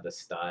just kind of the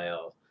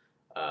style.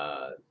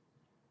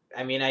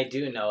 I mean, I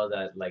do know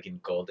that, like, in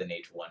Golden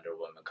Age Wonder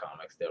Woman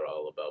comics, they're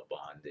all about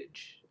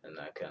bondage and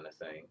that kind of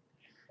thing.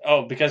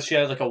 Oh, because she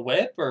had, like, a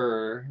whip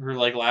or her,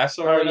 like,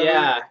 lasso or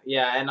whatever?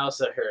 Yeah, and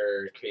also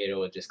her creator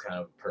was just kind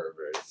of a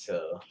pervert,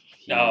 so...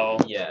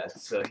 Yeah,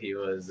 so he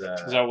was...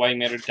 Is that why he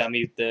made her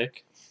dummy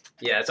thick?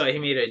 Yeah, that's why he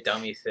made her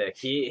dummy thick.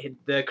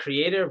 The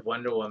creator of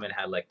Wonder Woman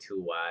had, like,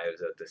 2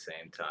 wives at the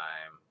same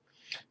time.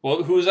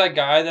 Well, who's that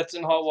guy that's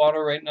in hot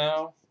water right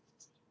now?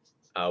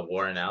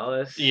 Warren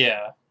Ellis?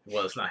 Yeah.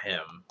 Well, it's not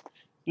him.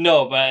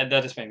 No, but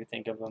that just made me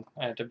think of him.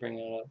 I had to bring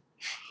it up.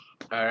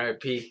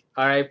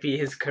 R.I.P.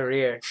 his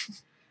career.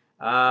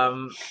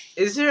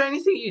 Is there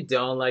anything you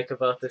don't like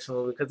about this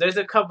movie? Because there's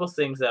a couple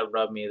things that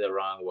rub me the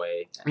wrong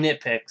way.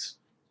 Nitpicks.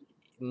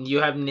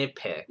 You have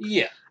nitpick.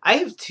 Yeah. I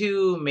have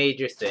 2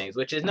 major things,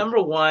 which is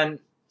number 1,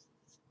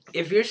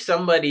 if you're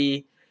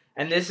somebody,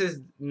 and this is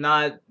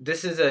not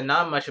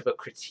much of a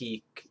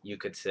critique, you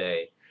could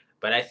say,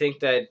 but I think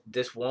that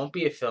this won't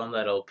be a film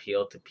that'll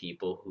appeal to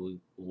people who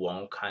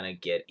won't kind of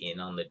get in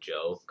on the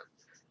joke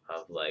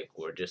of, like,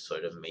 we're just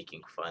sort of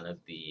making fun of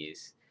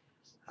these,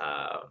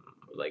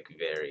 like,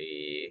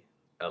 very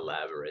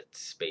elaborate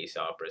space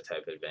opera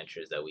type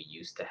adventures that we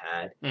used to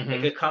have. Mm-hmm.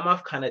 It could come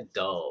off kind of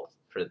dull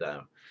for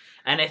them.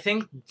 And I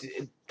think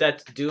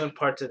that's due in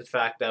part to the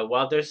fact that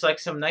while there's, like,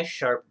 some nice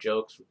sharp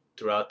jokes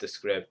throughout the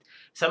script,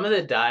 some of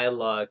the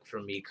dialogue for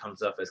me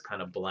comes off as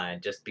kind of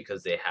bland just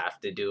because they have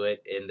to do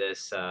it in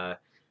this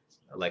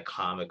like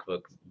comic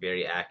book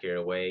very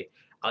accurate way.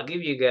 I'll tell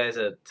you guys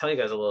a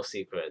little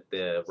secret.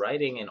 The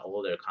writing in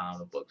older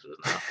comic books was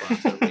not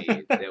fun to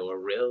read. They were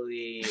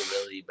really,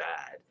 really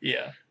bad.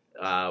 Yeah.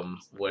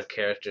 Where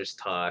characters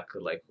talk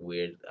like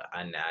weird,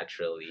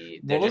 unnaturally.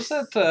 What was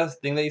that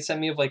thing that you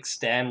sent me of like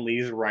Stan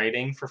Lee's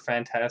writing for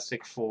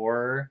Fantastic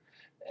Four?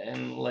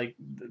 And like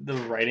the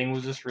writing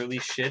was just really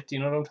shit. Do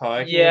you know what I'm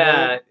talking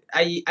about?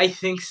 Yeah, I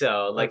think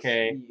so. Like,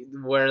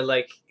 where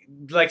like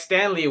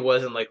Stan Lee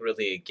wasn't like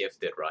really a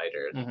gifted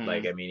writer. Mm-hmm.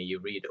 Like, I mean, you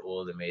read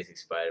old Amazing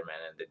Spider-Man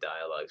and the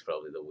dialogue's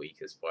probably the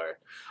weakest part.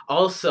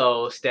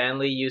 Also,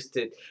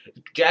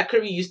 Jack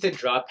Kirby used to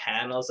draw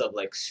panels of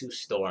like Sue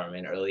Storm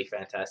in early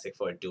Fantastic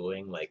Four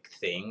doing like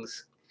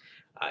things,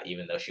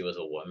 even though she was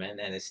a woman,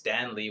 and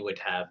Stan Lee would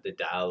have the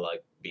dialogue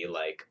be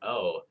like,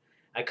 "Oh,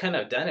 I couldn't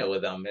have done it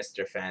without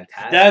Mr.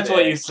 Fantastic." That's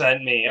what you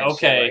sent me.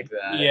 Okay. Like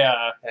that.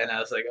 Yeah. And I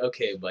was like,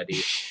 okay, buddy.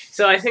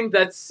 So I think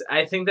that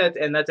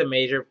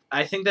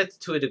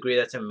to a degree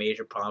that's a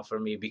major problem for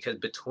me, because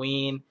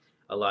between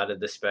a lot of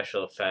the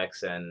special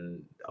effects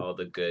and all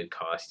the good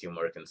costume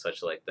work and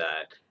such like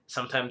that,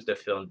 sometimes the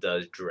film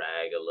does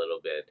drag a little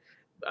bit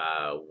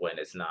when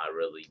it's not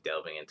really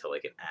delving into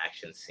like an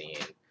action scene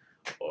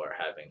or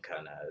having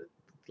kind of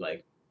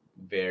like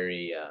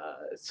very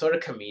sort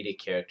of comedic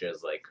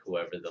characters, like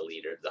whoever the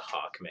leader of the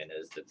Hawkmen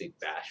is, the big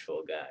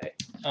bashful guy.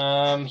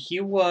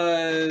 He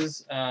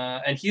was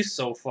and he's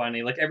so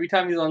funny. Like every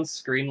time he's on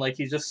screen, like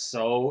he's just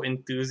so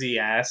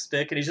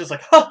enthusiastic and he's just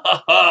like ha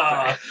ha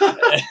ha.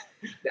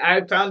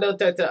 I found out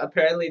that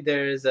apparently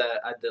there's the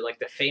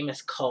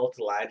famous cult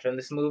line from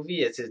this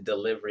movie. It's his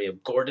delivery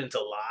of "Gordon's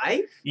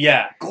alive."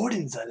 Yeah,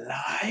 Gordon's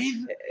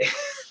alive.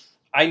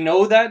 I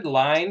know that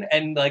line,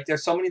 and like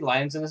there's so many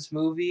lines in this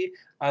movie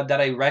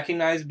that I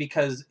recognize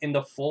because in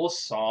the full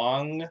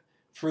song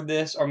for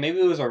this, or maybe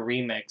it was a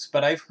remix.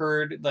 But I've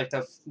heard like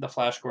the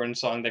Flash Gordon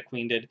song that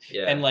Queen did,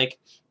 Yeah. and like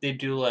they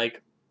do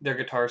like their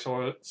guitar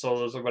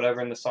solos or whatever,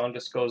 and the song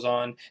just goes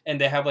on,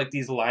 and they have like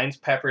these lines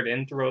peppered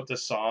in throughout the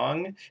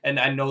song, and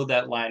I know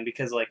that line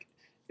because like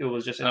it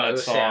was just in it that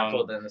was song.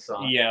 sampled in the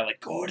song. Yeah, like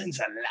Gordon's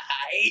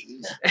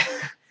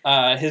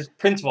alive. His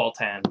Prince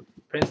Voltan.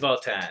 Prince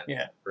Voltan.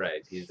 Yeah.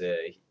 Right.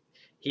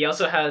 He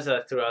also has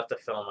throughout the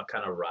film a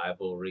kind of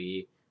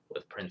rivalry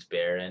with Prince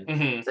Baron.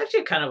 Mm-hmm. It's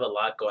actually kind of a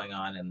lot going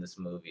on in this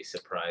movie,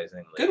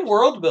 surprisingly. Good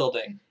world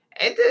building.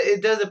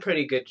 It does a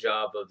pretty good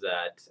job of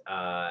that,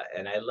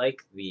 and I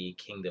like the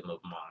Kingdom of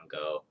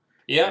Mongo.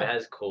 Yeah. It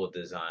has cool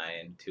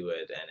design to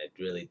it, and it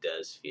really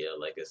does feel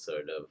like a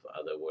sort of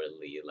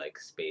otherworldly, like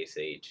space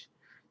age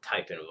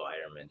type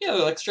environment. Yeah,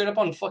 they're like straight up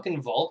on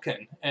fucking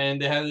Vulcan,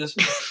 and they have this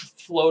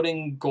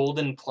floating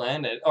golden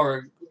planet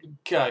or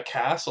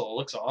castle. It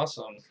looks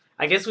awesome.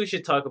 I guess we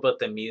should talk about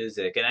the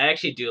music, and I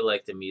actually do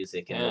like the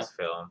music in this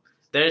film.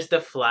 There's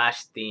the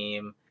Flash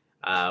theme,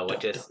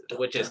 which is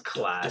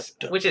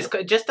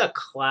just a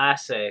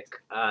classic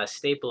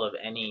staple of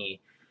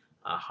any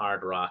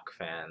hard rock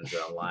fans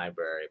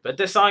library. But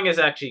the song is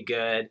actually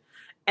good,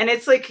 and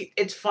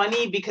it's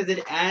funny because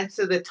it adds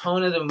to the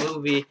tone of the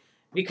movie.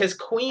 Because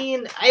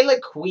Queen, I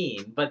like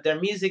Queen, but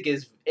their music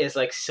is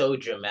like so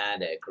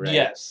dramatic, right?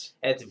 Yes.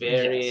 It's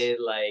very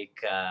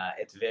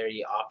it's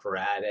very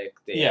operatic.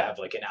 They Yeah. have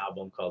like an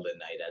album called The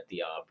Night at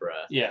the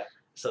Opera. Yeah.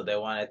 So they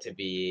want it to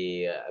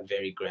be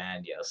very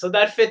grandiose. So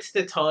that fits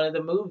the tone of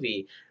the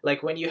movie.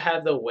 Like when you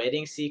have the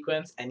wedding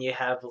sequence and you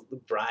have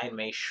Brian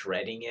May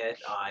shredding it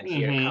on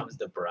Here Mhm. Comes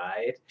the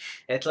Bride,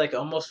 it's like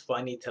almost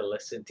funny to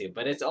listen to,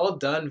 but it's all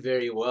done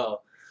very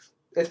well.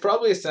 It's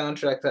probably a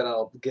soundtrack that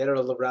I'll get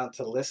around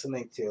to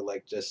listening to,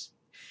 like just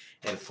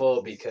in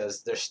full,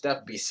 because there's stuff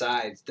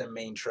besides the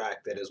main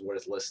track that is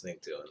worth listening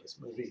to in this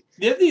movie.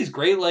 They have these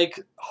great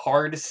like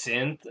hard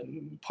synth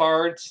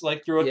parts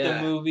like throughout the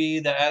Yeah.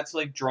 movie that adds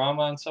like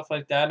drama and stuff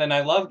like that, and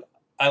I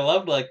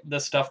loved like the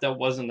stuff that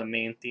wasn't the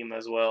main theme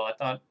as well. I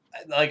thought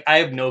like I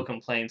have no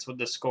complaints with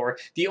the score.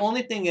 The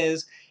only thing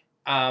is,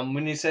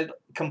 when you said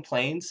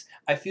complaints,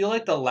 I feel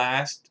like the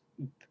last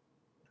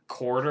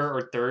quarter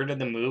or third of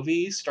the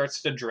movie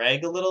starts to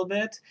drag a little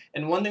bit,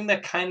 and one thing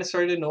that kind of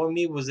started to annoy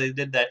me was they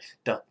did that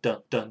dun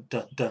dun dun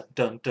dun dun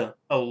dun dun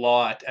a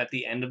lot at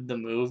the end of the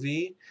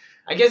movie.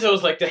 I guess it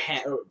was like to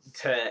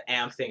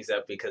amp things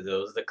up because it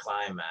was the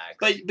climax.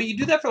 But you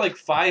do that for like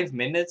 5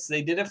 minutes.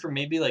 They did it for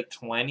maybe like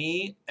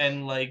 20,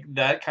 and like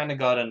that kind of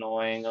got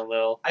annoying a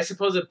little. I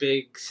suppose a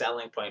big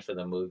selling point for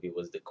the movie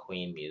was the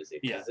Queen music.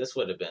 Yeah. Because this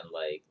would have been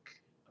like,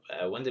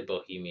 when did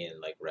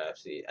Bohemian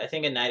Rhapsody? I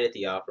think A Night at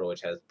the Opera,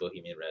 which has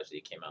Bohemian Rhapsody,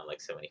 came out in like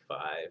 75.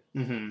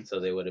 Mm-hmm. So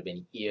they would have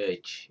been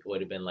huge. It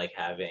would have been like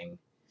having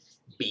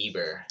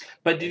Bieber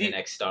But in did the you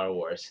next Star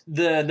Wars.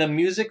 the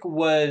music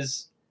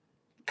was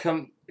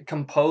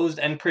composed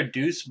and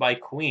produced by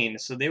Queen,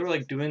 so they were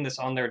like doing this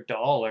on their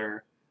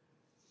dollar,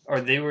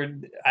 or they were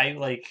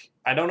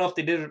I don't know if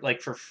they did it like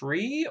for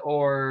free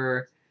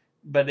or,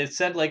 but it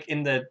said like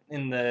in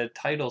the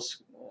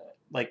titles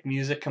like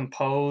music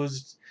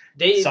composed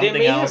something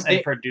may else have,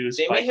 and produced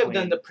They by may have Queen.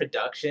 done the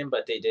production,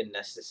 but they didn't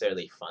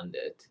necessarily fund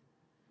it.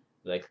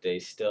 Like they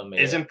still made.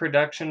 Isn't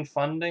production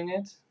funding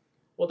it?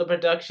 Well, the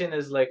production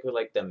is like with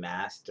like the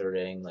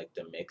mastering, like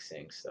the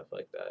mixing, stuff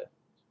like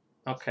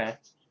that. Okay.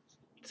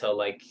 So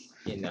like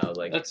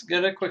like Let's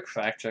get a quick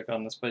fact check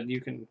on this, but you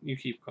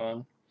keep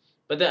going.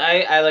 But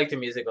I like the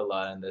music a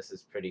lot, and this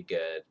is pretty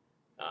good.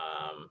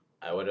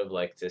 I would have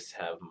liked to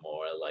have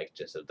more like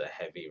just of the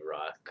heavy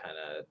rock kind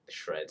of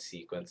shred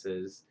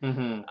sequences.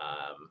 Mm-hmm.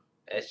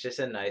 It's just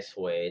a nice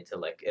way to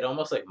like it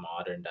almost like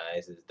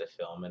modernizes the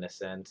film in a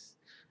sense,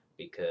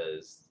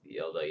 because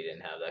although you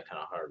didn't have that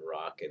kind of hard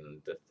rock in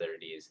the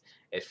 30s,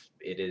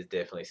 it is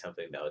definitely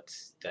something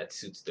that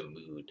suits the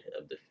mood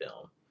of the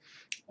film.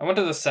 I went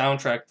to the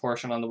soundtrack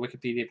portion on the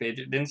Wikipedia page.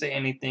 It didn't say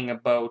anything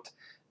about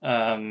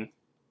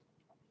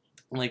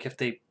like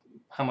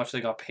how much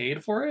they got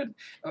paid for it.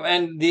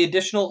 And the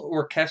additional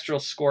orchestral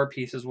score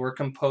pieces were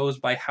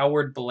composed by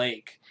Howard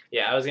Blake.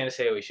 Yeah, I was gonna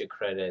say we should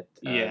credit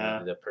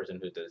Yeah. the person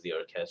who does the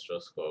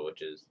orchestral score,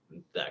 which is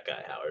that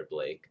guy Howard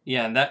Blake.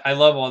 Yeah, and that I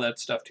love all that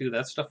stuff too.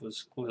 That stuff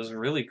was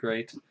really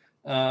great.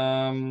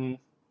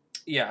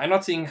 Yeah, I'm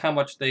not seeing how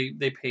much they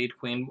paid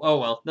Queen. Oh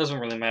well, doesn't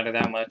really matter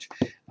that much.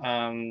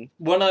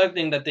 One other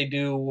thing that they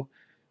do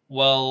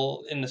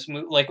well in this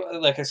movie,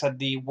 like I said,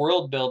 the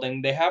world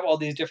building. They have all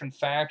these different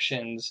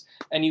factions,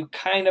 and you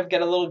kind of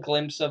get a little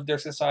glimpse of their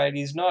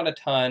societies, not a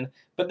ton.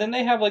 But then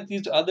they have like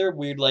these other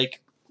weird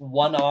like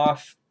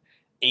one-off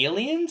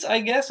aliens,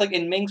 I guess. Like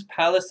in Ming's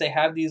palace, they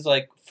have these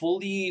like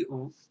fully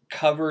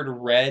covered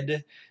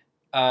red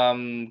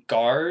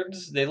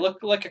guards. They look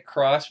like a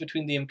cross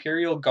between the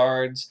Imperial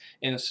Guards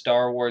in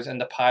Star Wars and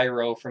the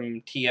Pyro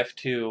from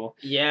TF2.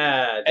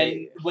 Yeah,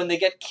 And when they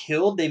get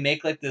killed, they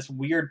make like this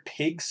weird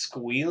pig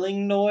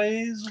squealing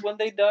noise when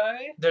they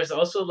die. There's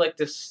also like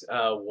this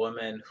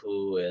woman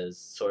who is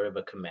sort of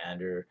a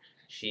commander.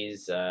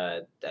 She's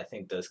I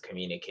think does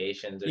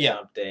communications or Yeah.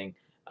 something.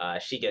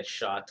 She gets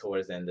shot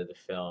towards the end of the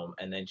film,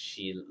 and then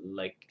she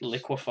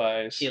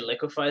Liquefies. she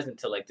liquefies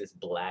into like this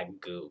black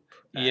goop.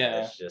 And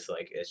Yeah.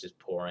 it's just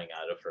pouring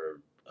out of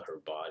her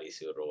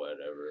bodysuit or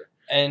whatever.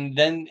 And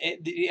then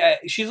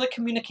she's like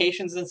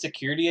communications and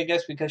security, I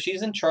guess, because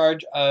she's in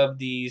charge of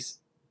these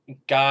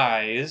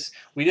guys.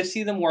 We just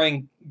see them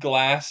wearing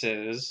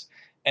glasses,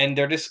 and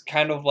they're just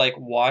kind of like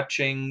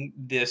watching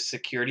the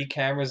security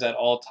cameras at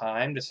all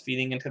time, just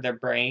feeding into their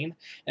brain.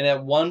 And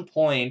at one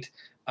point,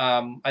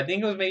 I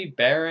think it was maybe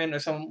Baron or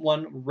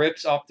someone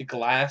rips off the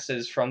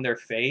glasses from their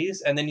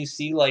face, and then you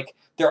see like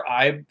their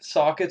eye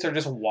sockets are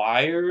just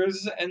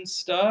wires and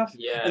stuff.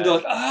 Yeah. And they're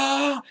like,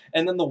 ah!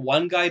 And then the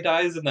one guy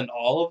dies, and then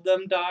all of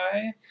them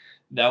die.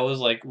 That was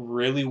like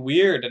really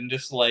weird and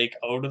just like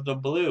out of the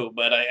blue,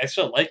 but I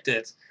still liked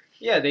it.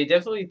 Yeah, they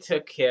definitely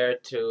took care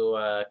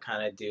to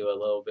kind of do a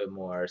little bit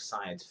more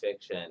science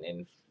fiction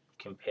in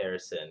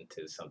comparison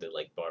to something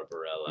like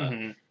Barbarella,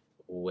 Mm-hmm.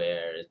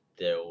 where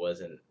there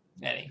wasn't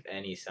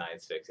Any.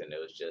 science fiction. It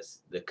was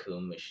just the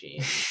Coom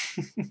machine,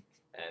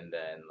 and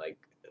then like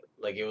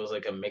it was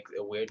like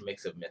a weird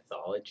mix of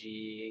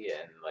mythology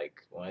and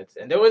like what.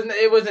 And it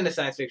wasn't a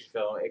science fiction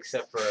film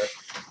except for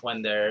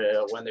when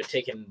they're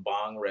taking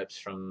bong rips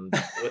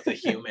with the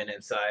human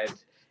inside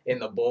in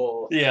the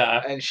bowl.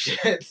 Yeah. And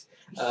shit.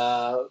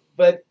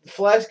 But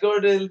Flash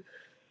Gordon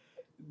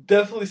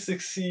definitely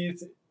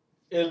succeeds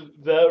in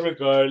that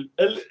regard,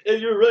 and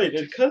you're right.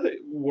 It kind of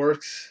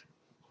works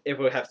if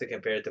we have to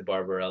compare it to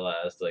Barbarella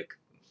as like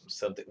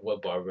something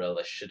what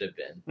Barbarella should have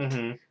been,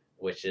 Mm-hmm.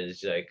 which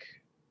is like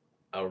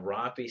a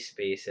rompy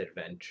space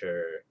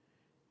adventure,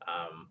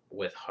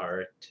 with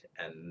heart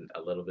and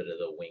a little bit of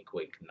the wink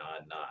wink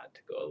nod nod to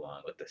go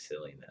along with the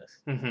silliness.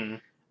 Mm-hmm.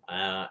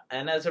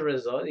 And as a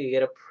result, you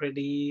get a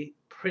pretty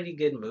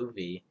good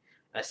movie.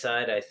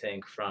 Aside, I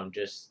think, from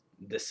just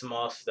the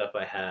small stuff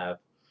I have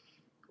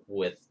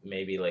with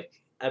maybe like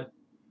a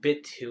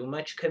bit too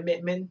much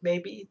commitment,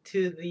 maybe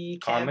to the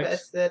camp Comics?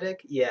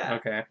 aesthetic. Yeah,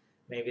 Okay.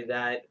 maybe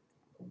that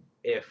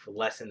if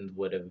lessened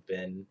would have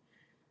been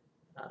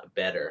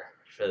better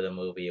for the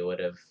movie. It would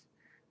have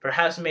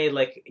perhaps made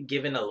like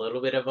given a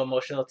little bit of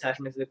emotional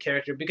attachment to the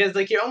character, because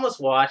like you're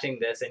almost watching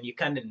this and you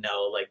kind of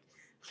know like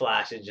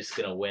Flash is just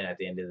gonna win at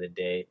the end of the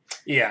day.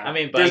 Yeah. I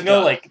mean, there's by no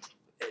God. like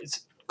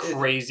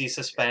crazy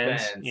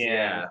suspense.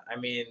 Yeah. I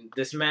mean,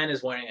 this man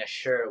is wearing a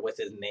shirt with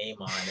his name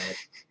on it.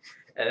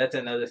 And that's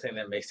another thing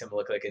that makes him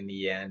look like a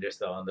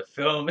Neanderthal in the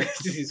film. Is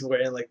he's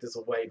wearing like this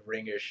white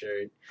ringer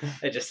shirt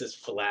that just says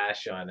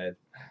Flash on it.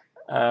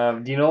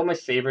 Do you know what my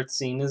favorite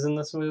scene is in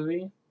this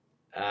movie?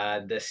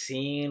 The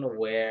scene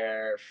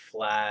where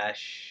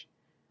Flash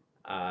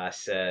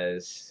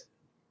says,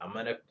 I'm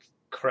gonna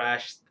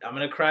crash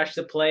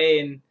the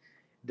plane.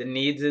 The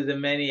needs of the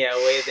many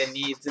outweigh the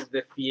needs of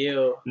the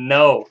few.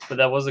 No, but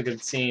that was a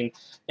good scene.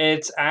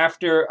 It's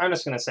after, I'm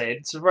just going to say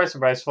it, surprise,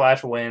 surprise,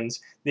 Flash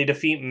wins. They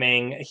defeat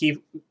Ming. He,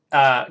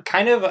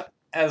 kind of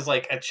as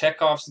like a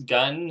Chekhov's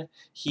gun,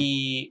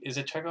 is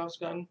it Chekhov's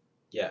gun?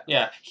 Yeah.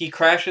 Yeah, he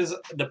crashes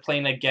the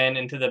plane again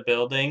into the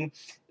building,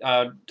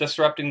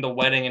 disrupting the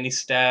wedding, and he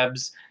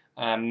stabs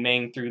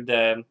Ming through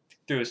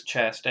his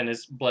chest, and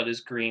his blood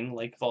is green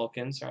like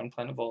Vulcans, or on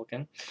planet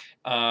Vulcan.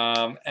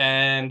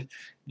 And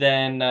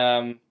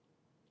then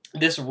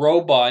this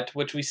robot,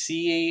 which we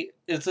see,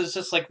 is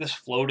just like this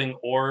floating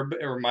orb.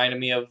 It reminded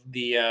me of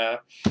the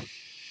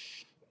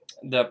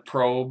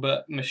probe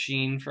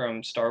machine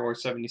from Star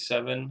Wars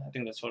 77. I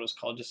think that's what it's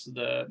called, just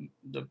the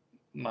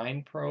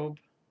mind probe.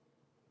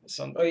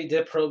 Oh, you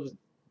did probe.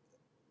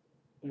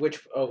 Which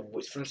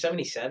from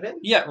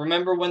 77? Yeah,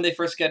 remember when they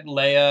first get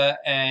Leia,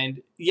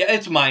 and yeah,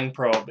 it's Mind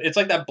Probe. It's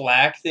like that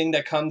black thing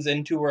that comes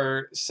into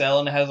her cell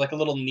and it has like a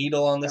little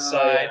needle on the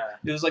side. Yeah.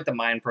 It was like the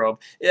Mind Probe.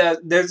 Yeah,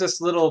 there's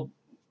this little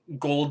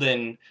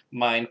golden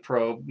Mind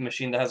Probe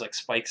machine that has like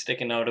spikes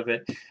sticking out of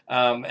it,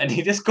 and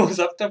he just goes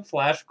up to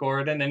Flash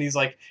Gordon and he's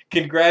like,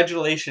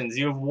 "Congratulations,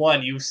 you've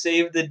won. You've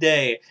saved the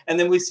day." And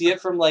then we see it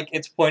from like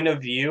its point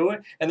of view,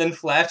 and then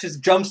Flash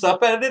just jumps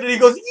up at it and he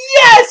goes,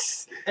 "Yes!"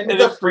 And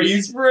In it's a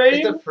freeze frame.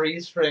 It's a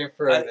freeze frame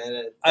for a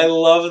minute. I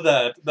love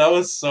that. That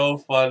was so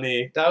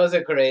funny. That was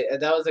a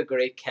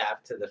great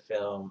cap to the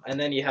film. And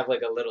then you have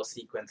like a little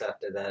sequence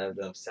after that of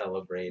them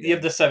celebrating. You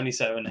have the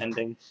 77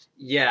 ending.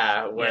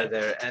 Yeah, where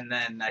they're, and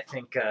then I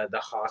think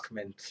the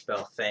Hawkmen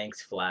spell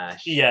thanks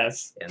Flash.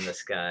 Yes. In the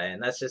sky,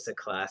 and that's just a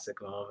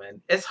classic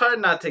moment. It's hard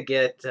not to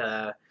get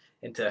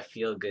into a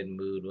feel good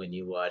mood when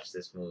you watch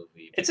this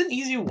movie. It's an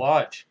easy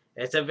watch.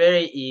 It's a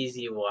very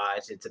easy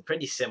watch. It's a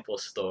pretty simple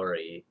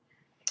story.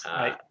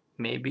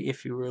 Maybe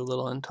if you were a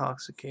little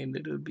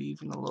intoxicated, it would be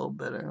even a little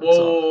better.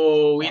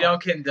 Whoa, we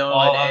don't condone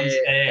all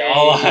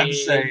I'm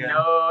saying.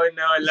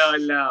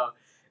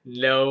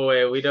 No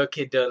way. We don't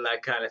condone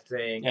that kind of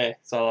thing. Hey,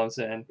 that's all I'm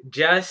saying.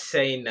 Just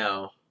say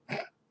no.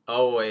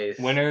 Always.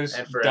 Winners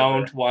and forever.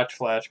 don't watch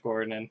Flash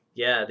Gordon.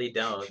 Yeah, they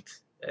don't.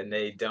 And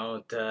they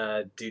don't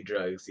do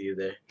drugs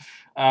either.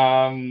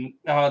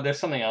 There's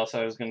something else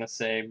I was going to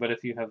say, but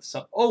if you have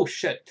some... Oh,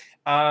 shit.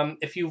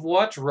 If you've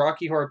watched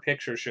Rocky Horror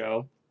Picture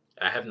Show...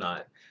 I have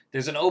not.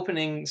 There's an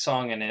opening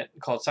song in it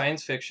called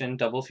Science Fiction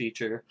Double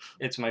Feature.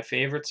 It's my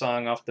favorite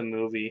song off the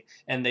movie.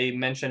 And they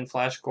mentioned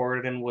Flash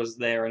Gordon was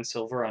there in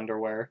silver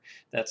underwear.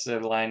 That's the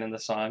line in the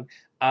song.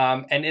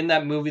 And in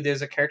that movie,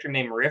 there's a character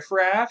named Riff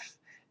Raff.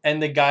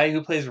 And the guy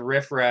who plays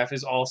Riff Raff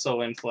is also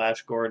in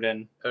Flash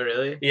Gordon. Oh,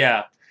 really?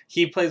 Yeah.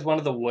 He plays one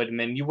of the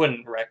woodmen. You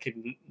wouldn't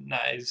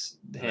recognize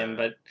him, No.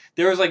 but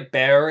there was like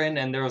Baron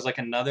and there was like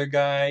another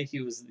guy.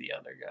 He was the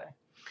other guy.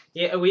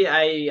 Yeah,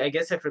 I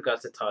guess I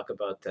forgot to talk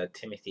about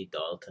Timothy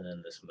Dalton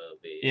in this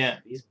movie. Yeah.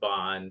 He's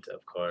Bond,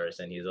 of course,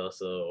 and he's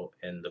also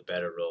in the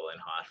better role in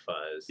Hot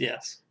Fuzz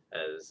Yes.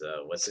 as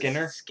what's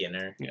Skinner? his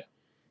Skinner.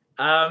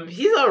 Yeah.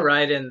 He's all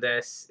right in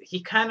this. He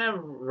plays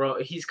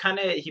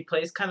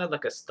kind of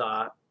like a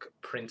stock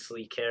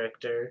princely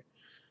character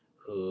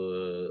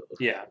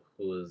Yeah.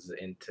 who's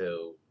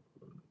into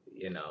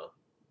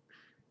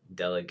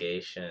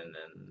delegation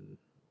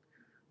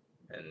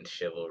and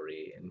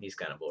chivalry, and he's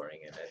kind of boring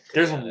in it. to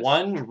There's be honest.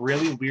 one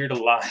really weird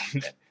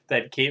line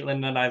that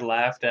Caitlin and I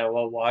laughed at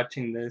while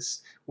watching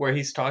this, where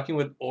he's talking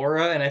with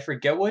Aura, and I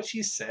forget what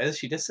she says.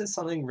 She just says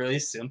something really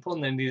simple,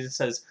 and then he just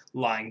says,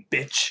 "Lying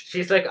bitch."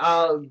 She's like,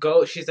 I'll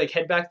go. She's like,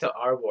 head back to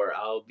Arbor.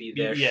 I'll be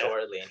there Yeah.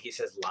 shortly. And he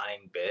says,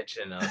 lying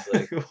bitch. And I was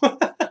like,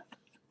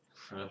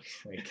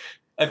 okay.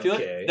 I feel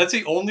Okay. like that's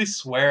the only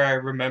swear I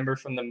remember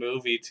from the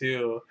movie,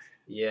 too.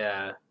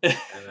 Yeah. And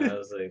I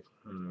was like,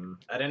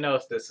 I don't know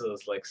if this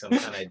was like some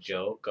kind of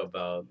joke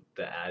about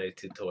the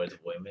attitude towards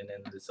women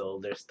in this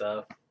older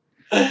stuff.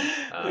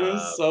 It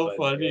was so but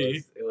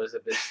funny. It was a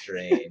bit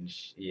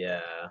strange.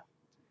 Yeah.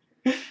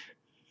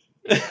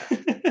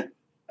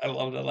 I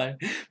love that line.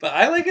 But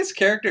I like his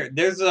character.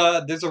 There's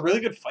a really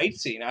good fight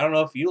scene. I don't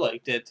know if you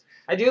liked it.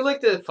 I do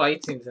like the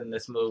fight scenes in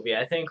this movie.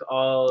 I think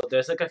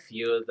there's like a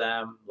few of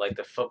them. Like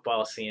the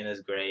football scene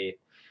is great.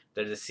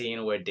 There's a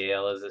scene where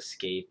Dale is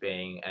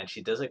escaping and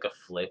she does like a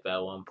flip at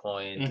one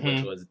point, which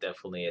Mhm. was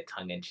definitely a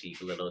tongue-in-cheek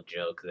little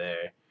joke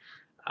there,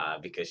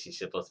 because she's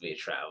supposed to be a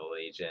travel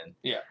agent.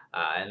 Yeah.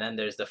 And then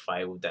there's the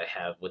fight that I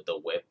have with the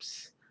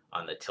whips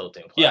on the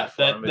tilting Yeah,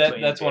 platform.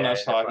 that's what I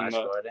was Dale and talking Flash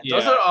about. Gordon. Yeah.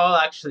 Those are all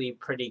actually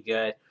pretty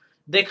good.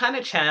 They kind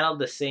of channeled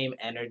the same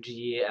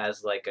energy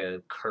as like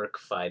a Kirk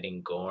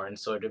fighting Gorn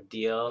sort of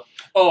deal.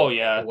 Oh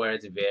yeah. Where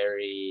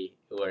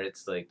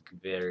it's like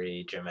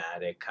very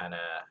dramatic, kind of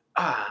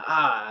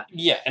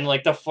Yeah, and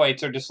like the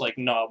fights are just like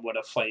not what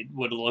a fight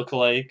would look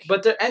like.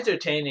 But they're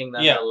entertaining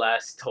Yeah.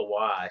 nonetheless to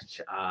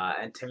watch.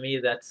 And to me,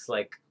 that's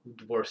like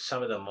were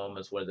some of the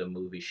moments where the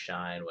movies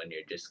shine, when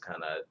you're just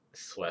kind of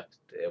swept,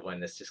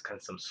 when it's just kind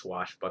of some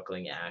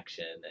swashbuckling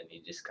action, and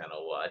you just kind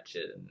of watch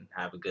it and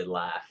have a good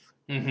laugh.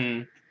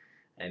 Mm-hmm.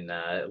 And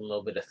a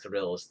little bit of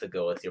thrills to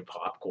go with your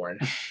popcorn.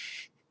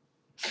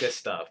 It's good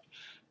stuff.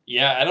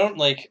 Yeah, I don't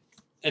like.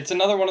 It's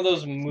another one of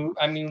those.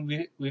 I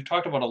mean, we've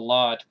talked about a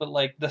lot, but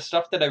like the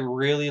stuff that I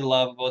really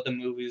love about the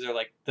movies are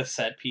like the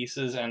set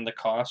pieces and the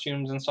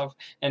costumes and stuff.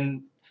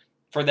 And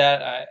for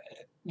that,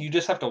 you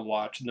just have to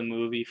watch the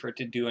movie for it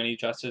to do any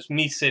justice.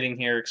 Me sitting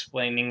here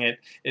explaining it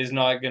is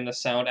not going to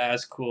sound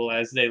as cool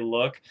as they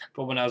look.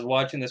 But when I was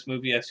watching this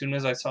movie, as soon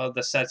as I saw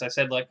the sets, I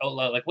said like out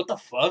loud, like, "What the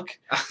fuck?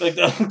 Like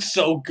that looks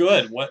so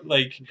good. What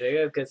like?" They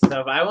got good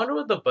stuff. I wonder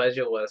what the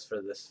budget was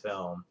for this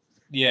film.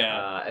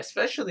 Yeah.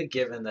 Especially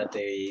given that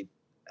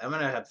I'm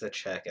gonna have to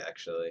check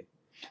actually.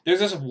 There's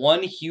this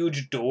one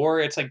huge door.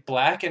 It's like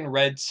black and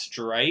red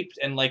striped,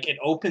 and like it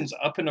opens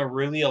up in a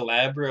really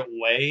elaborate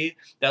way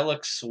that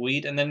looks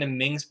sweet. And then in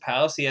Ming's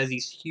palace, he has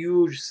these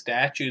huge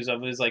statues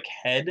of his like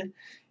head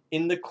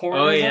in the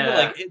corners. Oh, of yeah. it.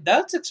 Like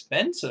that's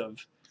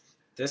expensive.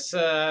 This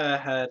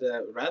had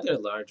a rather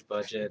large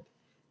budget.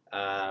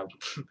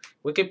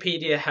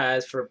 Wikipedia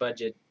has for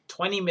budget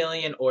 20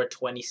 million or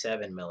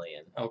 27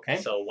 million. Okay.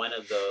 So one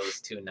of those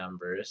two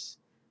numbers.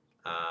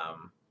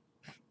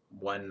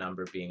 One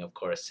number being, of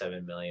course,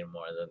 7 million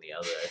more than the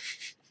other.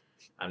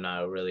 I'm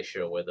not really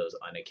sure where those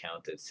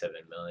unaccounted 7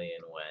 million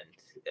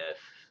went, if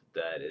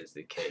that is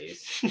the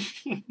case.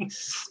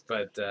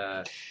 But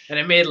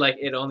and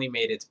it only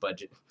made its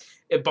budget.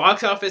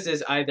 Box office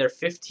is either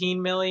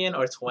 15 million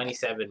or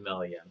 27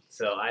 million.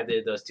 So either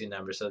of those two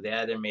numbers. So they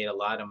either made a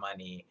lot of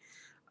money,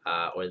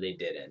 or they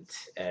didn't.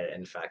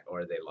 In fact,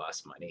 or they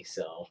lost money.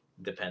 So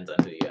depends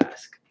on who you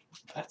ask.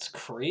 That's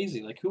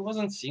crazy. Like, who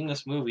wasn't seeing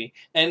this movie?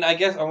 And I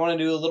guess I want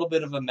to do a little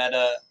bit of a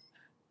meta,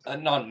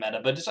 not meta,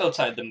 but just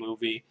outside the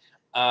movie.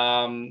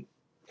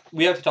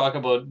 We have to talk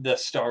about the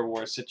Star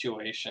Wars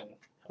situation.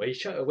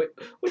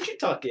 What you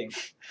talking?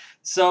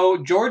 So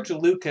George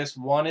Lucas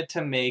wanted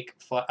to make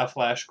a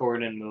Flash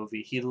Gordon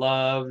movie. He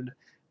loved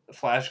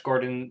Flash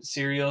Gordon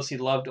serials. He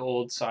loved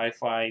old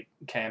sci-fi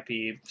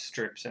campy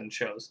strips and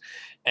shows.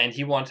 And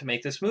he wanted to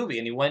make this movie.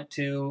 And he went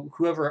to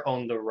whoever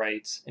owned the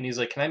rights. And he's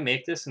like, "Can I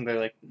make this?" And they're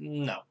like,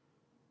 "No."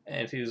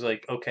 And he was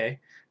like, "Okay."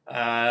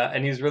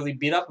 And he was really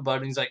beat up about it.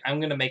 And he's like,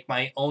 "I'm going to make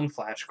my own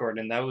Flash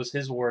Gordon." That was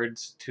his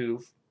words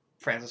to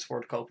Francis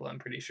Ford Coppola, I'm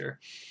pretty sure.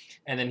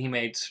 And then he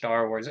made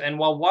Star Wars. And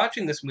while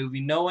watching this movie,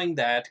 knowing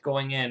that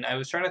going in, I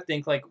was trying to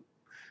think, like,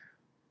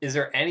 is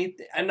there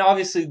anything? And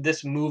obviously,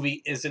 this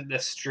movie isn't the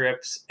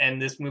strips,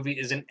 and this movie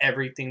isn't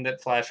everything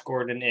that Flash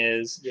Gordon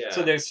is. Yeah.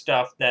 So there's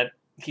stuff that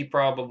he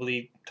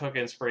probably took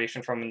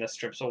inspiration from in the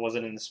strip, so it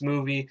wasn't in this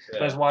movie.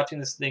 But I was Yeah. watching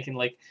this thinking,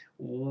 like,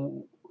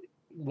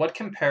 what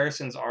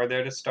comparisons are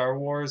there to Star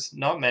Wars?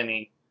 Not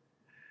many.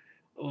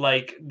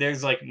 Like,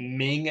 there's like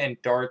Ming and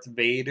Darth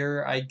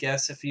Vader, I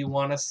guess, if you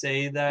want to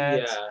say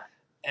that.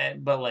 Yeah.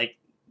 But like,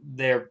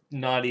 they're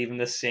not even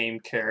the same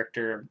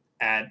character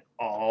at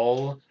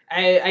all.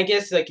 I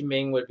guess like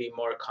Ming would be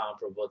more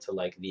comparable to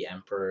like the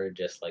Emperor,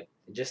 just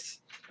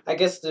I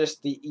guess there's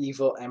the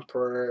evil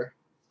Emperor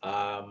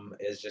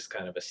is just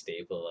kind of a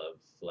staple of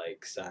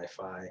like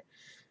sci-fi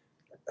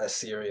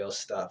serial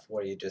stuff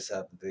where you just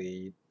have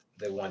the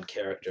one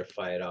character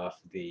fight off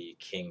the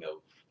king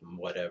of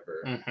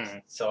whatever. Mm-hmm.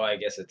 So I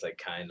guess it's like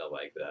kind of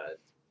like that.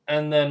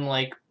 And then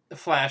like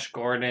Flash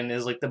Gordon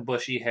is like the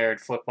bushy-haired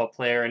football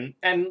player,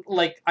 and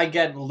like I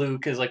get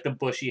Luke is like the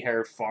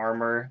bushy-haired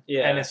farmer,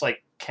 Yeah. and it's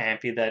like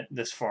campy that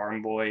this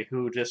farm boy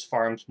who just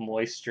farms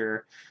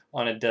moisture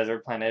on a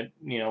desert planet,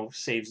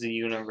 saves the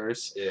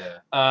universe. Yeah.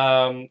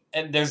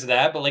 And there's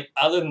that, but like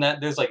other than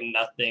that, there's like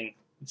nothing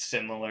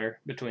similar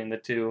between the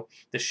two.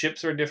 The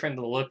ships are different,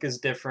 the look is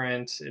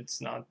different. It's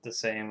not the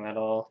same at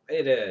all.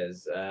 It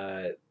is.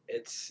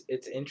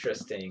 It's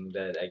interesting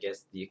that I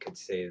guess you could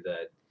say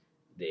that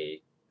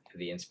the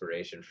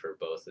inspiration for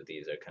both of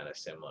these are kind of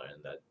similar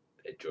in that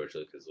George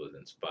Lucas was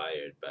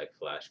inspired by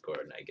Flash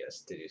Gordon, I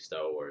guess, to do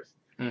Star Wars.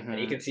 Mm-hmm.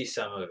 And you can see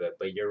some of it,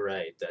 but you're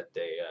right that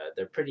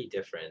they're pretty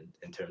different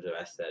in terms of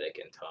aesthetic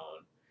and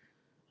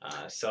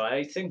tone. So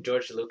I think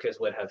George Lucas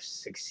would have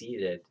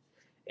succeeded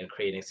in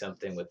creating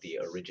something with the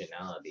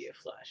originality of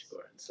Flash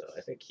Gordon. So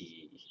I think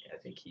he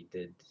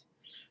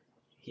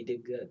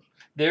did good.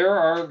 There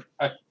are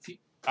a few,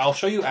 I'll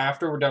show you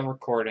after we're done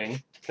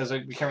recording, because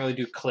we can't really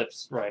do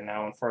clips right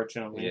now,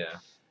 unfortunately. Yeah.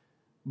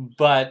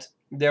 But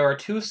there are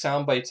 2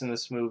 sound bites in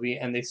this movie,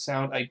 and they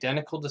sound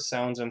identical to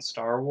sounds in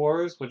Star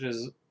Wars, which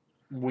is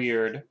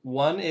weird.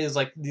 One is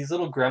like these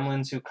little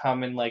gremlins who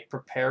come and like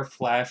prepare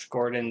Flash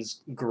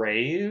Gordon's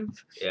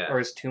grave or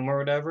his tomb or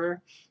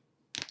whatever.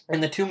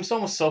 And the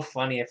tombstone was so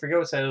funny. I forget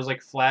what it said. It was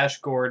like Flash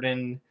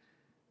Gordon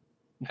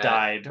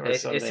died or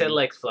something. It said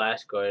like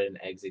Flash Gordon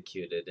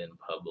executed in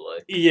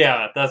public.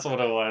 Yeah, that's what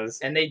it was.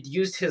 And they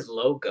used his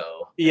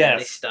logo. Yes. And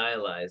they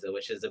stylized it,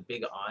 which is a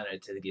big honor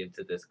to give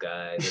to this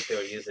guy that they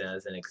were using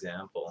as an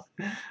example.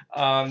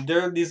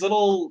 There are these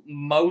little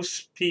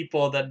mouse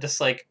people that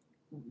just like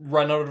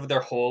run out of their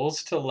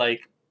holes to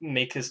like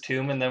make his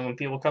tomb, and then when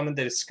people come in,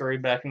 they just scurry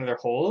back into their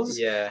holes.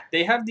 Yeah.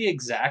 They have the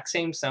exact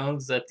same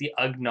sounds that the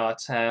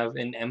Ugnaughts have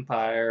in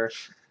Empire.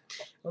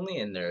 Only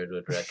a nerd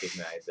would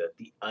recognize it.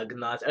 The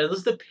Ugnaughts. Are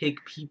those the pig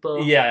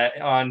people? Yeah,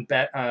 on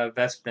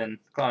Bespin,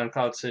 on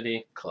Cloud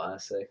City.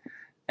 Classic.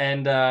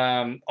 And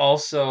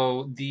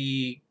also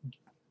the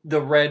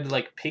red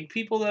like pig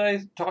people that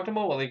I talked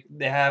about, like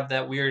they have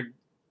that weird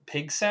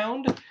pig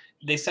sound.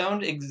 They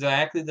sound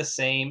exactly the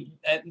same.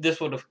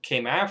 This would have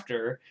came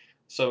after,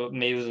 so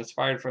maybe it was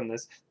inspired from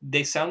this.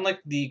 They sound like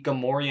the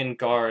Gamorrean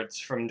guards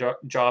from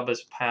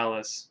Jabba's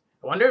palace.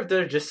 I wonder if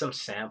there's just some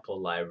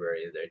sample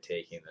library they're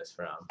taking this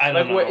from. I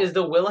don't know. Is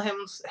the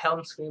Wilhelm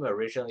scream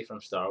originally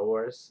from Star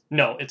Wars?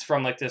 No, it's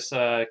from like this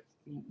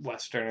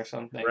Western or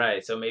something.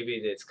 Right, so maybe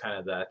it's kind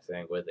of that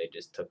thing where they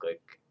just took like...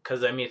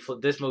 Because, I mean,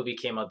 this movie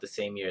came out the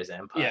same year as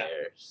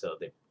Empire, so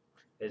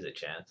there's a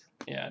chance.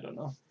 Yeah, I don't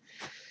know.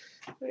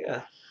 But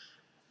yeah.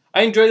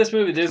 I enjoy this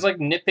movie. There's like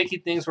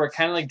nitpicky things where it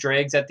kind of like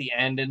drags at the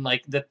end, and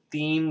like the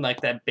theme,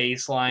 like that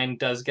bass line,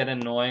 does get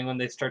annoying when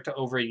they start to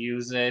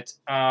overuse it.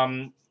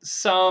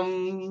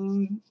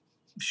 Some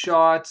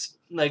shots,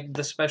 like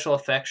the special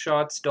effects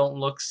shots, don't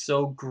look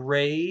so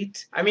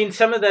great. I mean,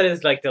 some of that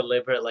is like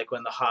deliberate, like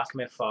when the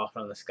Hawkmen fall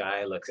from the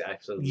sky looks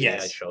absolutely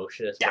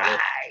atrocious.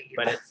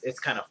 But it's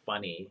kind of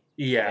funny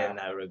in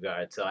that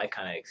regard. So I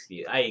kind of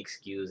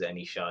excuse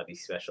any shot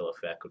these special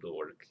effect would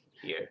work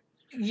here.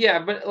 Yeah,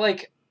 but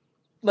like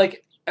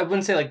I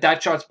wouldn't say like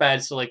that shot's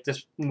bad, so like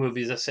this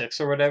movie's a 6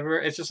 or whatever.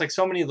 It's just like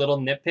so many little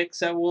nitpicks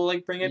that will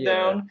like bring it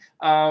down.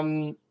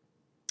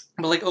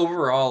 But like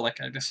overall, like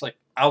I just like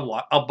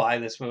I'll buy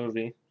this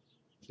movie.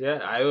 Yeah,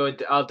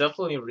 I'll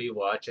definitely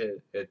rewatch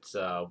it. It's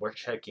worth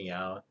checking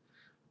out.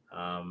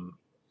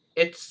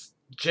 It's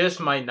just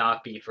might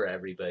not be for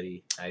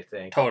everybody, I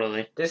think.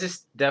 Totally. This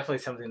is definitely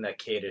something that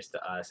caters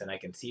to us, and I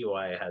can see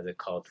why it has a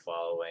cult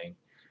following.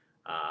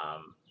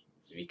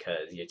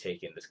 Because you're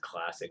taking this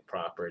classic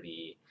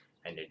property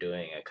and you're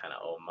doing a kind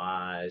of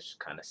homage,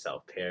 kind of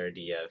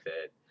self-parody of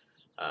it.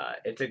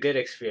 It's a good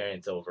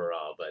experience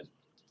overall, but,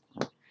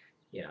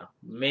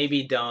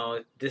 maybe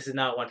don't. This is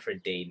not one for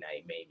date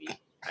night, maybe,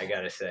 I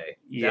gotta say.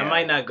 Yeah. That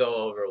might not go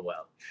over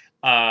well.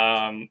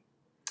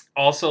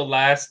 Also,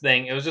 last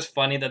thing, it was just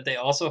funny that they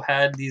also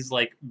had these,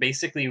 like,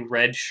 basically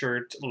red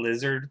shirt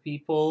lizard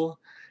people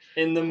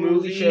in the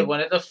movie. Shit,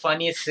 one of the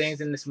funniest things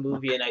in this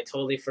movie, and I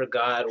totally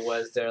forgot,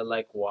 was they're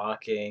like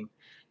walking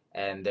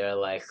and they're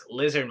like,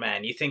 "Lizard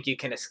Man, you think you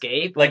can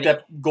escape?" Like And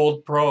that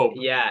gold probe.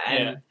 yeah,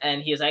 Yeah.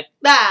 and he's like,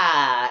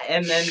 "Ah!"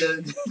 And then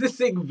the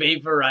thing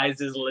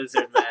vaporizes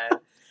Lizard Man.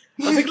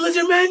 I was like,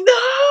 "Lizard Man,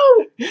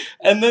 no!"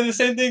 And then the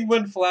same thing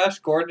when Flash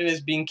Gordon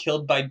is being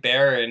killed by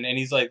Baron, and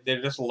he's like,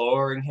 they're just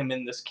lowering him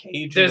in this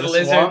cage. There's in the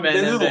lizard swamp. men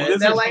There's in just there.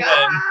 lizard They're like, men.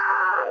 "Ah!"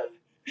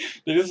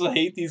 They just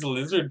hate these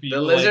lizard people.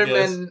 The lizard I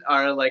guess. men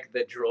are like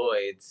the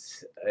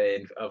droids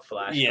of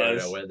Flash Yes.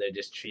 Gordon, where they're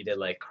just treated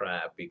like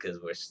crap because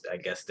I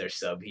guess they're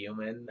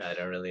subhuman. I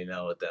don't really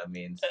know what that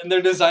means. And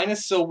their design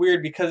is so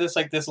weird because it's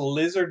like this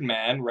lizard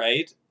man,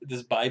 right?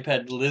 This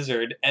biped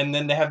lizard, and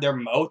then they have their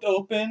mouth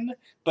open.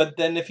 But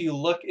then if you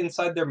look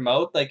inside their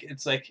mouth, like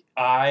it's like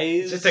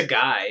eyes. It's just a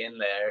guy in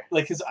there.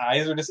 Like his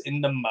eyes are just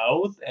in the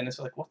mouth, and it's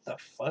like, what the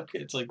fuck?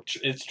 It's like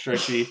it's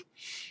tricky.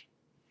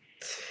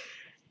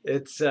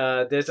 It's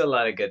there's a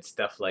lot of good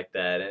stuff like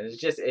that, and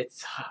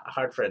it's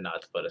hard for it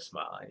not to put a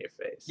smile on your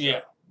face. So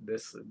Yeah.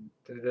 This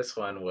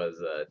one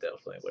was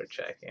definitely worth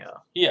checking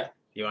out. Yeah.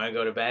 You want to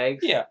go to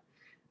bags? Yeah.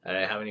 All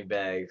right. How many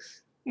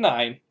bags?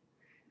 9.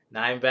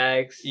 9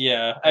 bags.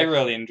 Yeah, I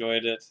really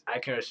enjoyed it. I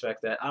can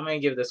respect that. I'm gonna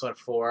give this one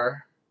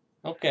 4.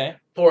 Okay.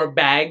 4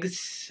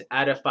 bags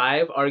out of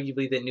 5.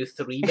 Arguably the new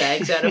 3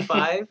 bags out of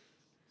 5.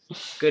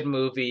 Good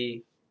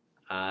movie.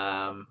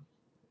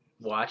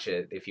 Watch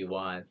it if you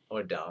want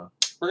or don't.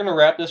 We're gonna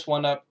wrap this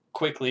one up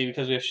quickly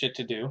because we have shit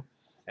to do.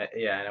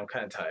 Yeah, and I'm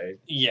kind of tired.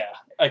 Yeah,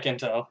 I can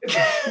tell.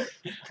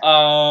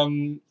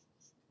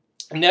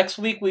 Next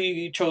week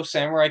we chose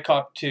Samurai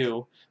Cop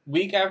 2.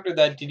 Week after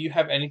that, did you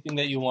have anything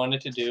that you wanted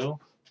to do?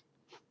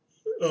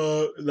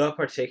 Not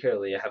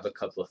particularly. I have a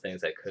couple of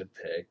things I could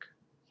pick.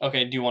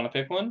 Okay, do you want to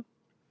pick one?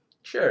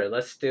 Sure,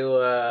 let's do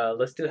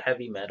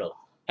heavy metal.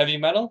 Heavy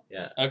metal?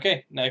 Yeah.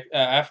 Okay.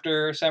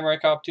 After Samurai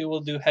Cop 2, we'll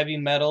do heavy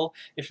metal.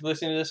 If you're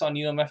listening to this on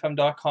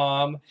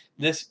umfm.com,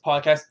 this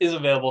podcast is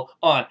available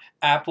on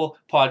Apple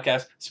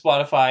Podcasts,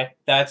 Spotify.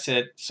 That's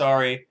it.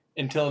 Sorry.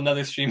 Until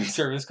another streaming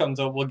service comes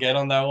up, we'll get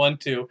on that one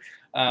too.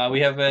 We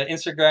have an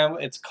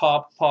Instagram. It's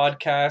Cop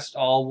Podcast,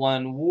 all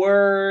one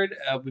word.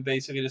 We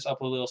basically just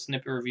upload little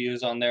snippet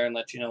reviews on there and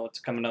let you know what's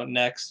coming out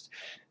next.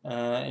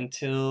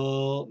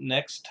 Until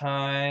next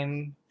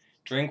time,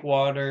 drink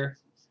water.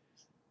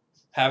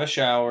 Have a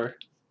shower.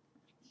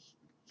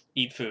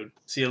 Eat food.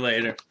 See you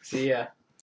later. See ya.